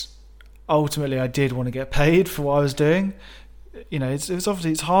 And ultimately, I did want to get paid for what I was doing. It's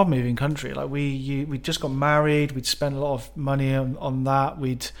obviously, it's hard moving country. Like, we just got married. We'd spent a lot of money on that.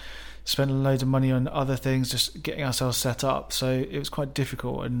 We'd spent loads of money on other things, just getting ourselves set up. So it was quite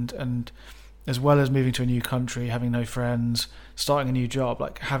difficult, and as well as moving to a new country, having no friends, starting a new job,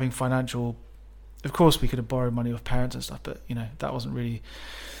 like having financial, of course we could have borrowed money off parents and stuff, but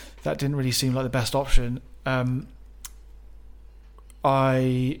that didn't really seem like the best option.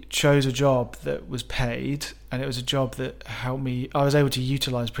 I chose a job that was paid, and it was a job that helped me. I was able to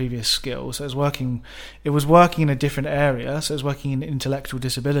utilize previous skills. So it was working in a different area. So it was working in intellectual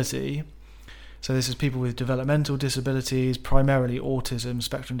disability. So this is people with developmental disabilities, primarily autism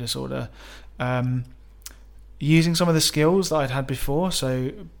spectrum disorder, using some of the skills that I'd had before.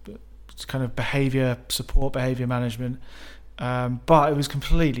 So it's kind of behavior support, behavior management, but it was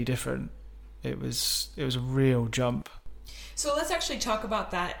completely different. It was a real jump. So let's actually talk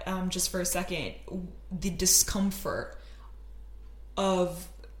about that just for a second. The discomfort of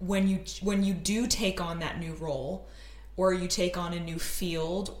when you do take on that new role, or you take on a new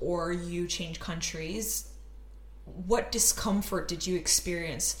field, or you change countries. What discomfort did you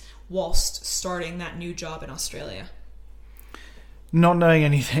experience whilst starting that new job in Australia? Not knowing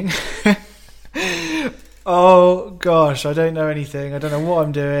anything. Oh gosh, I don't know anything. I don't know what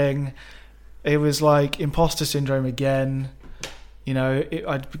I'm doing. It was like imposter syndrome again. You know,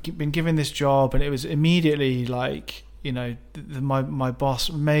 I'd been given this job, and it was immediately like, you know, my boss,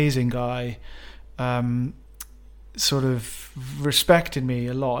 amazing guy, sort of respected me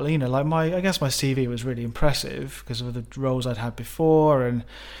a lot. You know, like I guess my CV was really impressive because of the roles I'd had before,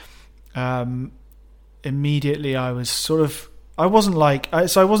 and immediately I was sort of, I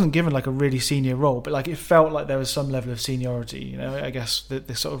wasn't given like a really senior role, but like it felt like there was some level of seniority. You know, I guess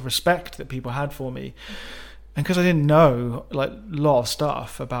the sort of respect that people had for me. And because I didn't know like a lot of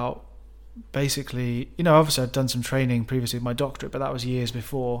stuff about, basically, you know, obviously I'd done some training previously with my doctorate, but that was years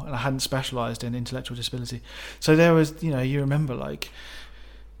before, and I hadn't specialised in intellectual disability. So there was, you know, you remember like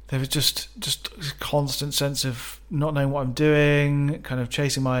there was just a constant sense of not knowing what I'm doing, kind of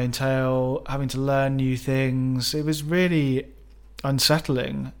chasing my own tail, having to learn new things. It was really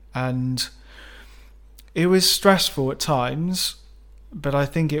unsettling, and it was stressful at times, but I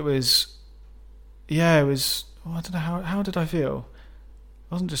think it was, I don't know, how did I feel?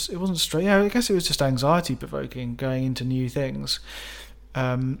 It wasn't straight. Yeah, I guess it was just anxiety provoking going into new things,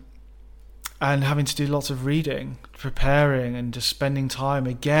 and having to do lots of reading, preparing, and just spending time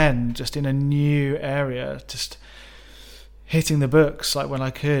again, just in a new area, just hitting the books like when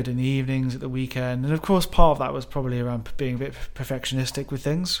I could in the evenings, at the weekend. And of course, part of that was probably around being a bit perfectionistic with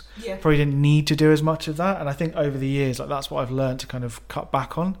things. Yeah. Probably didn't need to do as much of that. And I think over the years, like that's what I've learned to kind of cut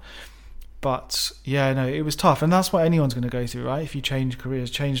back on. But yeah, no, it was tough, and that's what anyone's going to go through, right? If you change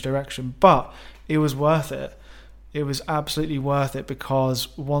careers, change direction. But it was worth it. It was absolutely worth it,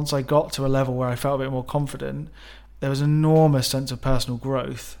 because once I got to a level where I felt a bit more confident, there was an enormous sense of personal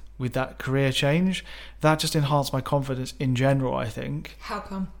growth with that career change. That just enhanced my confidence in general, I think. How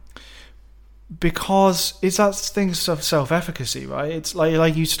come? Because it's that thing of self-efficacy, right? It's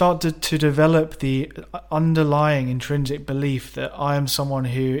like you start to develop the underlying intrinsic belief that I am someone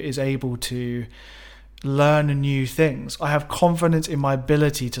who is able to learn new things. I have confidence in my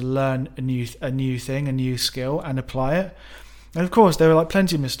ability to learn a new thing, a new skill, and apply it. And of course, there were like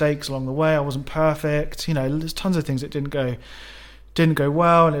plenty of mistakes along the way. I wasn't perfect. You know, there's tons of things that didn't go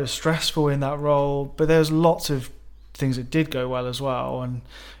well, and it was stressful in that role. But there's lots of things that did go well as well, and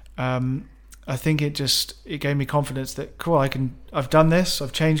I think it gave me confidence that cool, I've done this,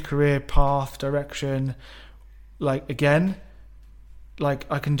 I've changed career path, direction, like again, like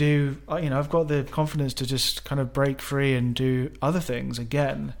I can do, you know, I've got the confidence to just kind of break free and do other things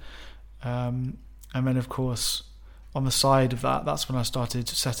again. And then of course, on the side of that, that's when I started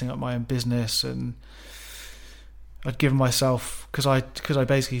setting up my own business, and I'd given myself, because I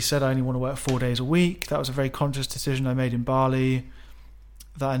basically said I only want to work 4 days a week. That was a very conscious decision I made in Bali.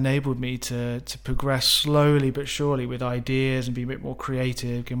 That enabled me to progress slowly but surely with ideas and be a bit more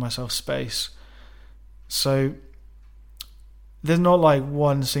creative, give myself space. So there's not like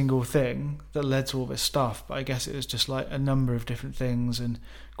one single thing that led to all this stuff, but I guess it was just like a number of different things and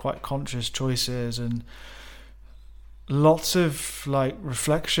quite conscious choices and lots of like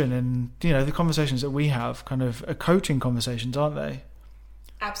reflection, and you know, the conversations that we have kind of are coaching conversations, aren't they?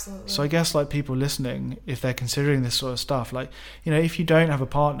 Absolutely. So I guess like people listening, if they're considering this sort of stuff, like, you know, if you don't have a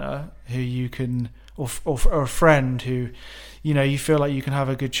partner who you can, or a friend who, you know, you feel like you can have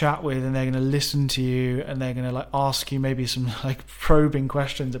a good chat with, and they're going to listen to you, and they're going to like ask you maybe some like probing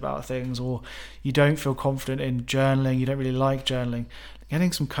questions about things, or you don't feel confident in journaling, you don't really like journaling,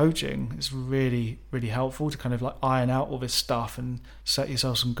 getting some coaching is really, really helpful to kind of like iron out all this stuff and set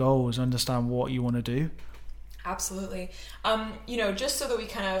yourself some goals and understand what you want to do. Absolutely. You know, just so that we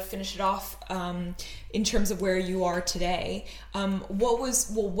kind of finish it off, in terms of where you are today,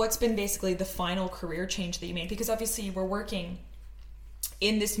 what's been basically the final career change that you made? Because obviously you were working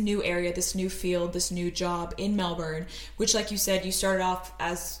in this new area, this new field, this new job in Melbourne, which, like you said, you started off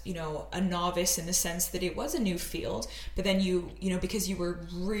as, you know, a novice in the sense that it was a new field, but then you know, because you were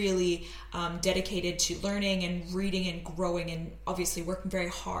really dedicated to learning and reading and growing and obviously working very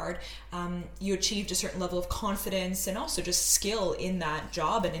hard, you achieved a certain level of confidence and also just skill in that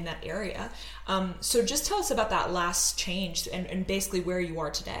job and in that area. So just tell us about that last change and basically where you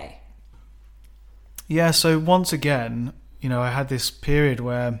are today. Yeah, so once again, you know, I had this period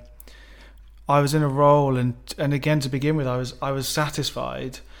where I was in a role, and again, to begin with, I was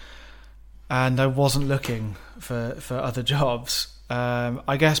satisfied, and I wasn't looking for other jobs.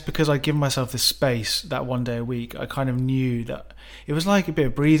 I guess because I'd given myself this space that one day a week, I kind of knew that it was like a bit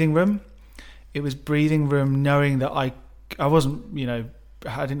of breathing room. It was breathing room, knowing that I wasn't, you know,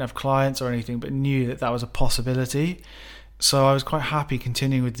 I didn't have clients or anything, but knew that was a possibility. So I was quite happy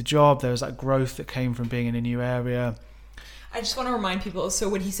continuing with the job. There was that growth that came from being in a new area. I just want to remind people, so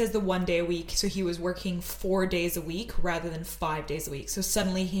when he says the 1 day a week, so he was working 4 days a week rather than 5 days a week. So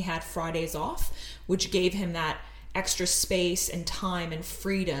suddenly he had Fridays off, which gave him that extra space and time and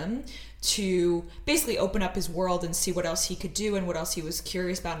freedom to basically open up his world and see what else he could do and what else he was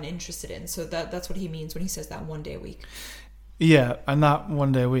curious about and interested in. So that's what he means when he says that 1 day a week. Yeah, and that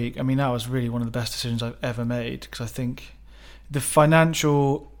 1 day a week, I mean, that was really one of the best decisions I've ever made, because I think the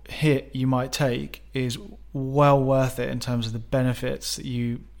financial hit you might take is well worth it in terms of the benefits that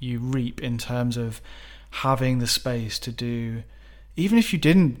you reap in terms of having the space to do, even if you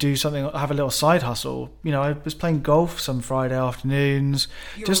didn't do something, have a little side hustle. You know, I was playing golf some Friday afternoons.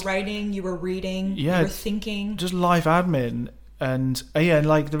 You were writing, you were reading, yeah, you were thinking. Just life admin. And and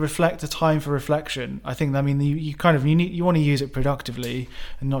like the time for reflection. I think, I mean, you want to use it productively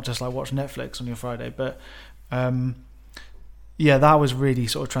and not just like watch Netflix on your Friday. But yeah, that was really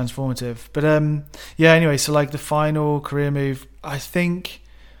sort of transformative. But anyway, so like the final career move, I think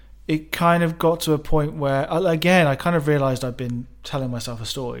it kind of got to a point where, again, I kind of realized I'd been telling myself a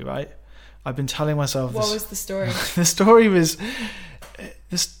story, right? I've been telling myself What was the story? The story was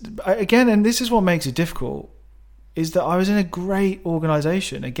this again, and this is what makes it difficult, is that I was in a great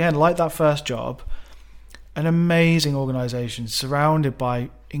organisation. Again, like that first job, an amazing organisation surrounded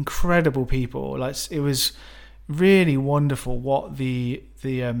by incredible people. Like, it was really wonderful what the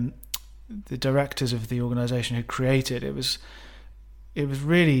directors of the organisation had created. It was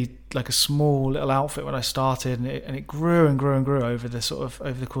really like a small little outfit when I started, and it grew and grew and grew over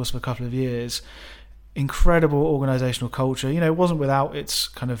the course of a couple of years. Incredible organizational culture. You know, it wasn't without its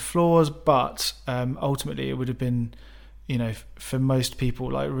kind of flaws, but ultimately it would have been, you know, for most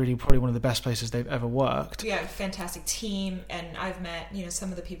people, like really probably one of the best places they've ever worked. Yeah, fantastic team, and I've met, you know, some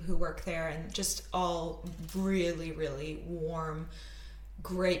of the people who work there, and just all really, really warm,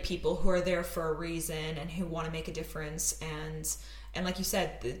 great people who are there for a reason and who want to make a difference. And like you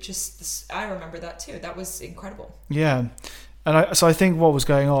said, I remember that too. That was incredible. Yeah, and so I think what was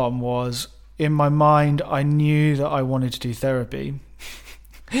going on was, in my mind, I knew that I wanted to do therapy.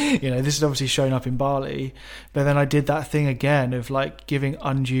 You know, this had obviously shown up in Bali, but then I did that thing again of like giving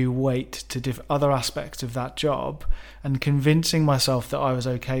undue weight to other aspects of that job and convincing myself that I was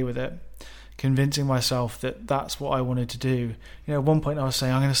okay with it, convincing myself that that's what I wanted to do. You know, at one point I was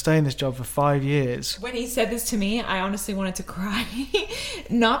saying, I'm going to stay in this job for 5 years. When he said this to me, I honestly wanted to cry.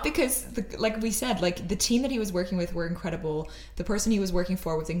 Not because, like we said, like the team that he was working with were incredible. The person he was working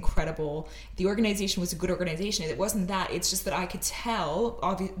for was incredible. The organization was a good organization. It wasn't that. It's just that I could tell,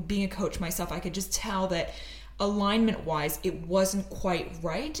 being a coach myself, I could just tell that alignment-wise, it wasn't quite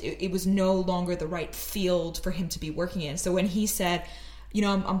right. It was no longer the right field for him to be working in. So when he said, you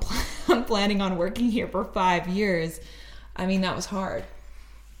know, I'm planning on working here for 5 years, I mean, that was hard.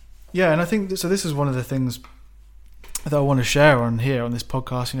 Yeah, and I think so. This is one of the things that I want to share on here on this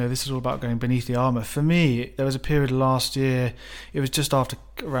podcast. You know, this is all about going beneath the armour. For me, there was a period last year. It was just after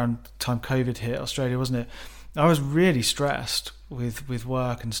around time COVID hit Australia, wasn't it? I was really stressed with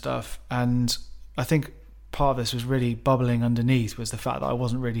work and stuff, and I think part of this was really bubbling underneath was the fact that I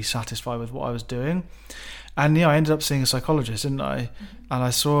wasn't really satisfied with what I was doing. And yeah, I ended up seeing a psychologist, didn't I? Mm-hmm. And I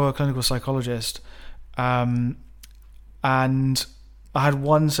saw a clinical psychologist, and I had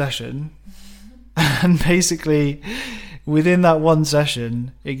one session, and basically within that one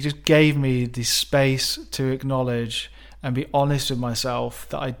session, it just gave me the space to acknowledge and be honest with myself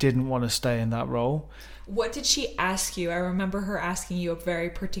that I didn't want to stay in that role. What did she ask you? I remember her asking you a very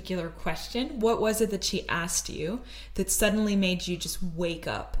particular question. What was it that she asked you that suddenly made you just wake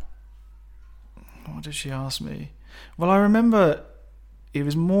up? What did she ask me? Well, I remember it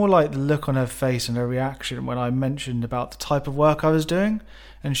was more like the look on her face and her reaction when I mentioned about the type of work I was doing.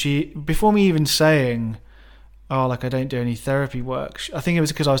 And she, before me even saying, oh, like I don't do any therapy work. I think it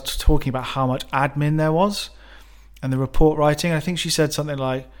was because I was talking about how much admin there was and the report writing. I think she said something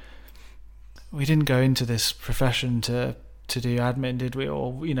like, we didn't go into this profession to do admin, did we?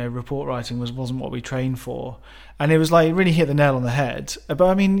 Or, you know, report writing wasn't what we trained for. And it was like, it really hit the nail on the head. But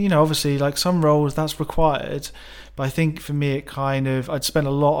I mean, you know, obviously like some roles that's required. But I think for me, it kind of, I'd spent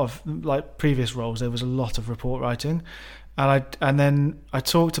a lot of, like previous roles, there was a lot of report writing. And then I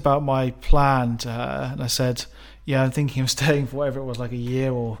talked about my plan to her, and I said, yeah, I'm thinking of staying for whatever it was, like a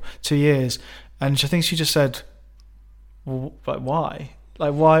year or 2 years. And I think she just said, well, like, why?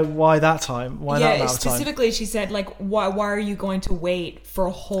 Like, why that time? Why that amount of time? Specifically, she said, like, why are you going to wait for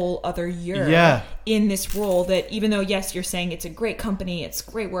a whole other year in this role that, even though, yes, you're saying it's a great company, it's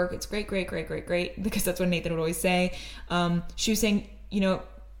great work, it's great, because that's what Nathan would always say. She was saying, you know,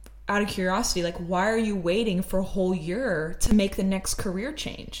 out of curiosity, like, why are you waiting for a whole year to make the next career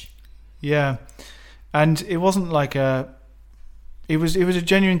change? Yeah. And it wasn't like it was a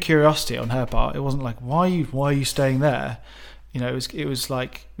genuine curiosity on her part. It wasn't like, why are you staying there? You know, it was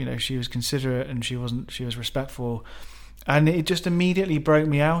like, you know, she was considerate and she was respectful. And it just immediately broke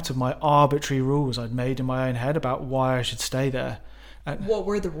me out of my arbitrary rules I'd made in my own head about why I should stay there. What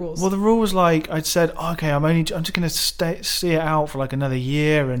were the rules? Well, the rule was like, I'd said, okay, I'm just going to see it out for like another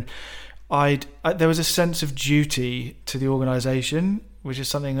year. And there was a sense of duty to the organisation, which is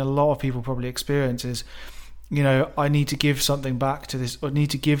something a lot of people probably experience, is, you know, I need to give something back to this, or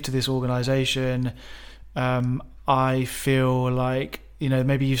need to give to this organisation. I feel like, you know,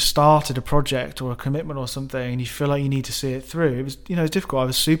 maybe you've started a project or a commitment or something and you feel like you need to see it through. It was, you know, it's difficult. I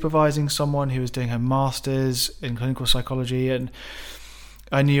was supervising someone who was doing her master's in clinical psychology, and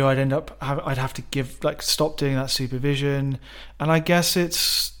I knew I'd have to stop doing that supervision. And I guess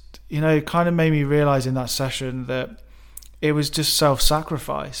it's, you know, it kind of made me realize in that session that it was just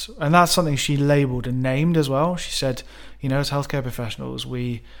self-sacrifice. And that's something she labeled and named as well. She said, you know, as healthcare professionals,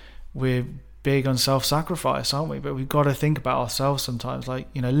 we're big on self-sacrifice, aren't we? But we've got to think about ourselves sometimes. Like,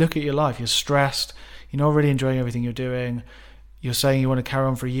 you know, look at your life. You're stressed. You're not really enjoying everything you're doing. You're saying you want to carry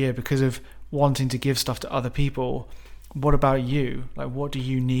on for a year because of wanting to give stuff to other people. What about you? Like, what do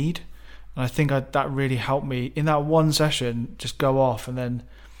you need? And I think that really helped me in that one session, just go off and then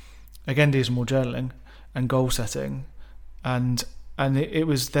again do some more journaling and goal setting. And it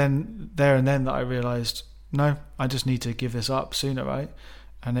was then there and then that I realized, no, I just need to give this up sooner, right?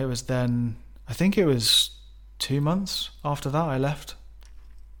 And it was then, I think it was 2 months after that I left.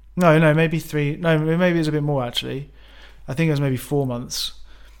 No, maybe 3. No, maybe it was a bit more actually. I think it was maybe 4 months.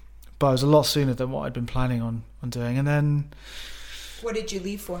 But it was a lot sooner than what I'd been planning on doing. And then... What did you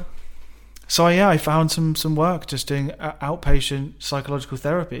leave for? So yeah, I found some work just doing outpatient psychological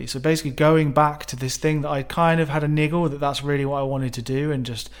therapy. So basically going back to this thing that I kind of had a niggle that's really what I wanted to do and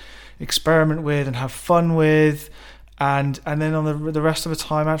just experiment with and have fun with. And then on the rest of the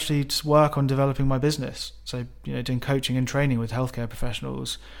time, actually just work on developing my business. So, you know, doing coaching and training with healthcare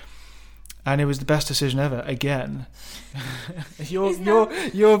professionals. And it was the best decision ever. Again, you're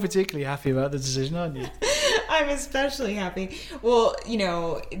particularly happy about the decision, aren't you? I'm especially happy. Well, you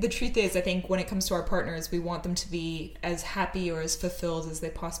know, the truth is, I think when it comes to our partners, we want them to be as happy or as fulfilled as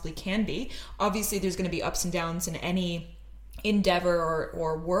they possibly can be. Obviously, there's going to be ups and downs in any endeavor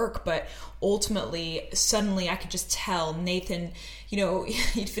or work, but ultimately, suddenly I could just tell Nathan, you know,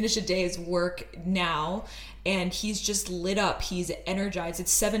 he'd finish a day's work now and he's just lit up. He's energized.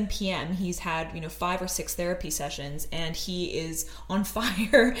 It's 7 p.m. He's had, you know, 5 or 6 therapy sessions and he is on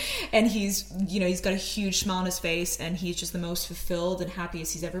fire and he's, you know, he's got a huge smile on his face and he's just the most fulfilled and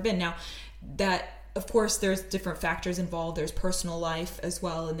happiest he's ever been. Now, that, of course, there's different factors involved. There's personal life as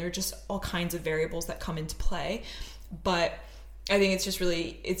well, and there are just all kinds of variables that come into play. But I think it's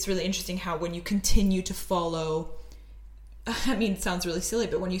really interesting how when you continue to follow, I mean, it sounds really silly,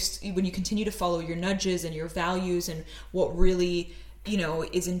 but when you continue to follow your nudges and your values and what really, you know,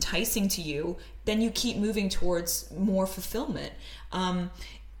 is enticing to you, then you keep moving towards more fulfillment.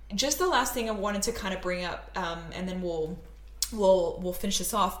 Just the last thing I wanted to kind of bring up, and then we'll finish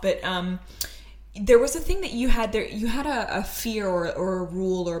this off. But there was a thing that you had there. You had a fear or a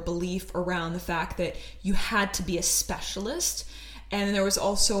rule or a belief around the fact that you had to be a specialist. And there was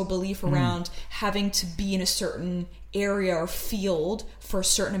also a belief around having to be in a certain area or field for a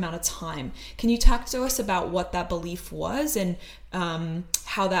certain amount of time. Can you talk to us about what that belief was and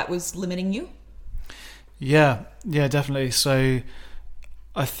how that was limiting you? Yeah, definitely. So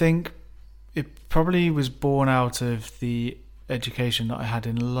I think it probably was born out of the education that I had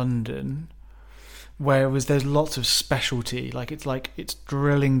in London, whereas there's lots of specialty, like it's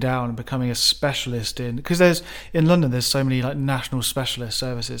drilling down and becoming a specialist in, because there's in London there's so many like national specialist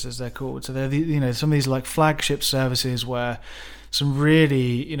services, as they're called. So they're some of these like flagship services where some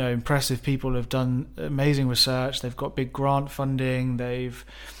really impressive people have done amazing research. They've got big grant funding. They've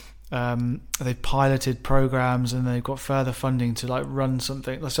piloted programs, and they've got further funding to like run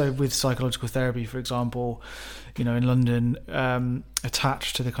something. So with psychological therapy, for example, in London,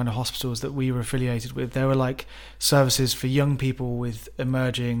 attached to the kind of hospitals that we were affiliated with, there were like services for young people with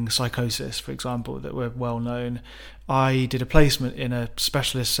emerging psychosis, for example, that were well known. I did a placement in a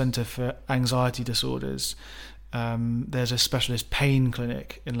specialist centre for anxiety disorders. There's a specialist pain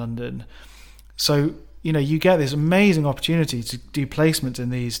clinic in London. So you get this amazing opportunity to do placements in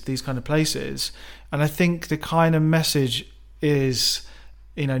these kind of places. And I think the kind of message is,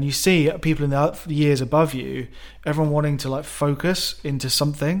 and you see people in the years above you, everyone wanting to like focus into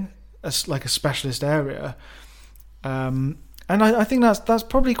something as like a specialist area. And I think that's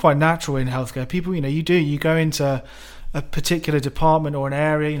probably quite natural in healthcare. People, you go into a particular department or an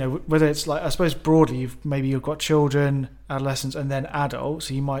area, whether it's like, I suppose broadly, you've got children, adolescents, and then adults,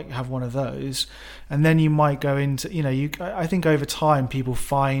 so you might have one of those, and then you might go into, I think over time people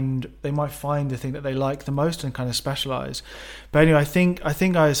might find the thing that they like the most and kind of specialize. But anyway, I think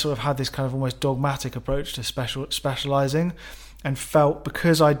I sort of had this kind of almost dogmatic approach to specializing, and felt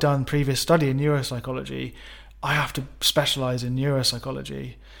because I'd done previous study in neuropsychology, I have to specialize in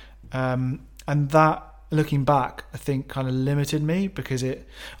neuropsychology, and that, looking back, I think kind of limited me, because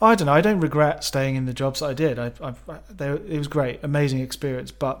I don't know, I don't regret staying in the jobs that I did. It was great, amazing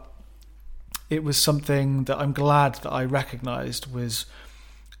experience, but it was something that I'm glad that I recognised was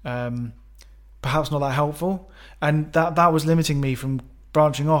perhaps not that helpful, and that was limiting me from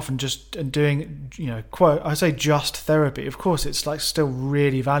branching off and doing, quote, I say just therapy. Of course, it's like still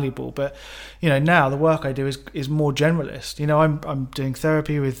really valuable, but now the work I do is more generalist. I'm doing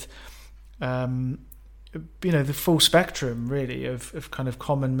therapy with the full spectrum really of kind of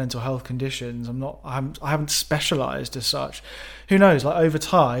common mental health conditions. I haven't specialized as such. Who knows, like over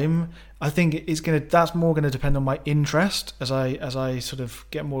time I think that's more going to depend on my interest as I sort of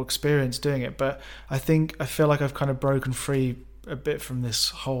get more experience doing it. But I feel like I've kind of broken free a bit from this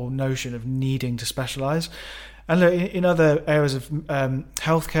whole notion of needing to specialize. And look, in other areas of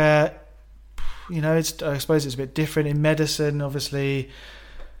healthcare, I suppose it's a bit different. In medicine, obviously,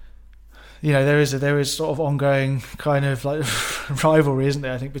 there is sort of ongoing kind of like rivalry, isn't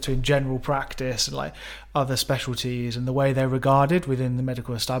there? I think between general practice and like other specialties and the way they're regarded within the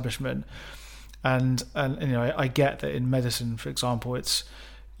medical establishment. And I get that in medicine, for example,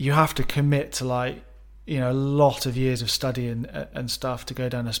 you have to commit to like a lot of years of study and stuff to go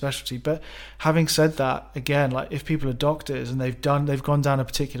down a specialty. But having said that, again, like if people are doctors and they've gone down a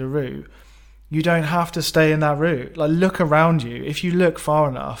particular route, you don't have to stay in that route. Like look around you. If you look far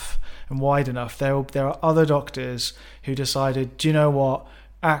enough and wide enough, there are other doctors who decided, do you know what,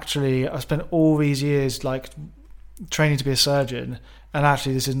 actually I spent all these years like training to be a surgeon, and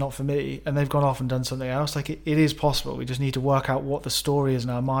actually this is not for me, and they've gone off and done something else. Like it is possible. We just need to work out what the story is in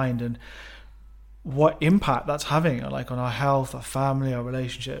our mind and what impact that's having on our health, our family, our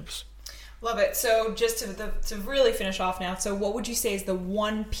relationships. Love it. So just to really finish off now, so what would you say is the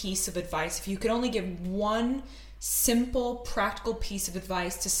one piece of advice, if you could only give one simple, practical piece of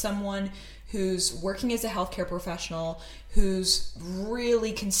advice to someone who's working as a healthcare professional, who's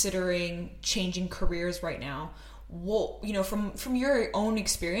really considering changing careers right now? What, from your own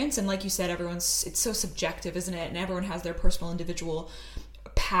experience, and like you said, it's so subjective, isn't it? And everyone has their personal individual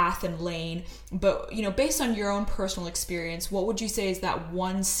path and lane, but based on your own personal experience, what would you say is that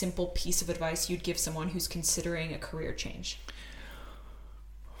one simple piece of advice you'd give someone who's considering a career change?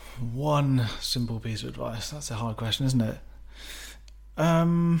 One simple piece of advice, that's a hard question, isn't it?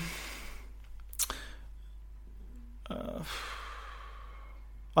 I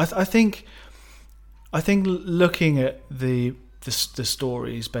think looking at the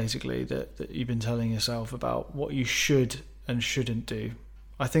stories basically that you've been telling yourself about what you should and shouldn't do,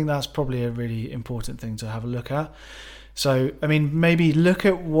 I think that's probably a really important thing to have a look at. So, maybe look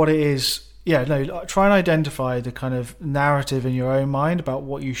at what it is. Try and identify the kind of narrative in your own mind about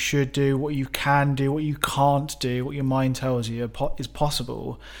what you should do, what you can do, what you can't do, what your mind tells you is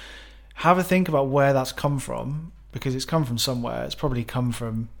possible. Have a think about where that's come from, because it's come from somewhere. It's probably come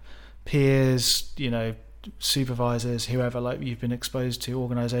from peers, supervisors, whoever, like you've been exposed to,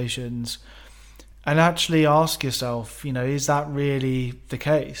 organizations. And actually ask yourself, is that really the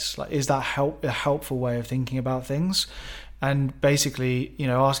case? Like, is that a helpful way of thinking about things? And basically,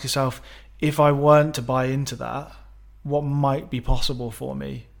 ask yourself, if I weren't to buy into that, what might be possible for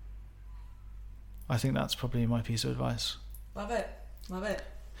me? I think that's probably my piece of advice. Love it. Love it.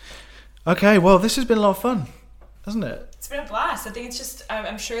 Okay, well, this has been a lot of fun, hasn't it? It's been a blast. I think it's just,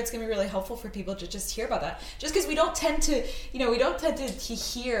 I'm sure it's going to be really helpful for people to just hear about that. Just because we don't tend to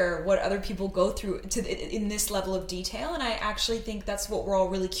hear what other people go through in this level of detail. And I actually think that's what we're all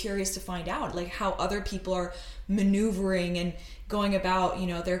really curious to find out, like how other people are maneuvering and going about,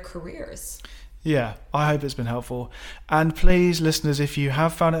 their careers. Yeah, I hope it's been helpful. And please, listeners, if you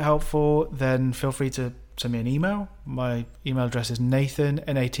have found it helpful, then feel free to send me an email. My email address is Nathan,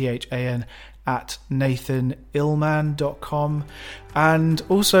 Nathan, @nathanillman.com. And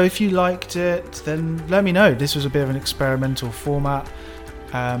also, if you liked it, then let me know. This was a bit of an experimental format.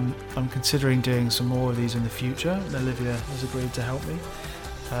 I'm considering doing some more of these in the future, and Olivia has agreed to help me.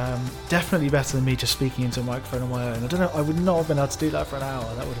 Definitely better than me just speaking into a microphone on my own. I don't know, I would not have been able to do that for an hour.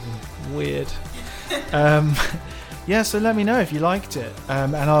 That would have been weird. Yeah, so let me know if you liked it,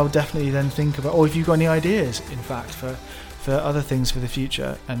 and I'll definitely then think about, or if you've got any ideas, in fact, for other things for the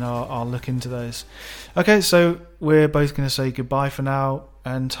future, and I'll look into those. Okay, so we're both going to say goodbye for now,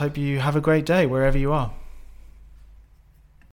 and hope you have a great day wherever you are.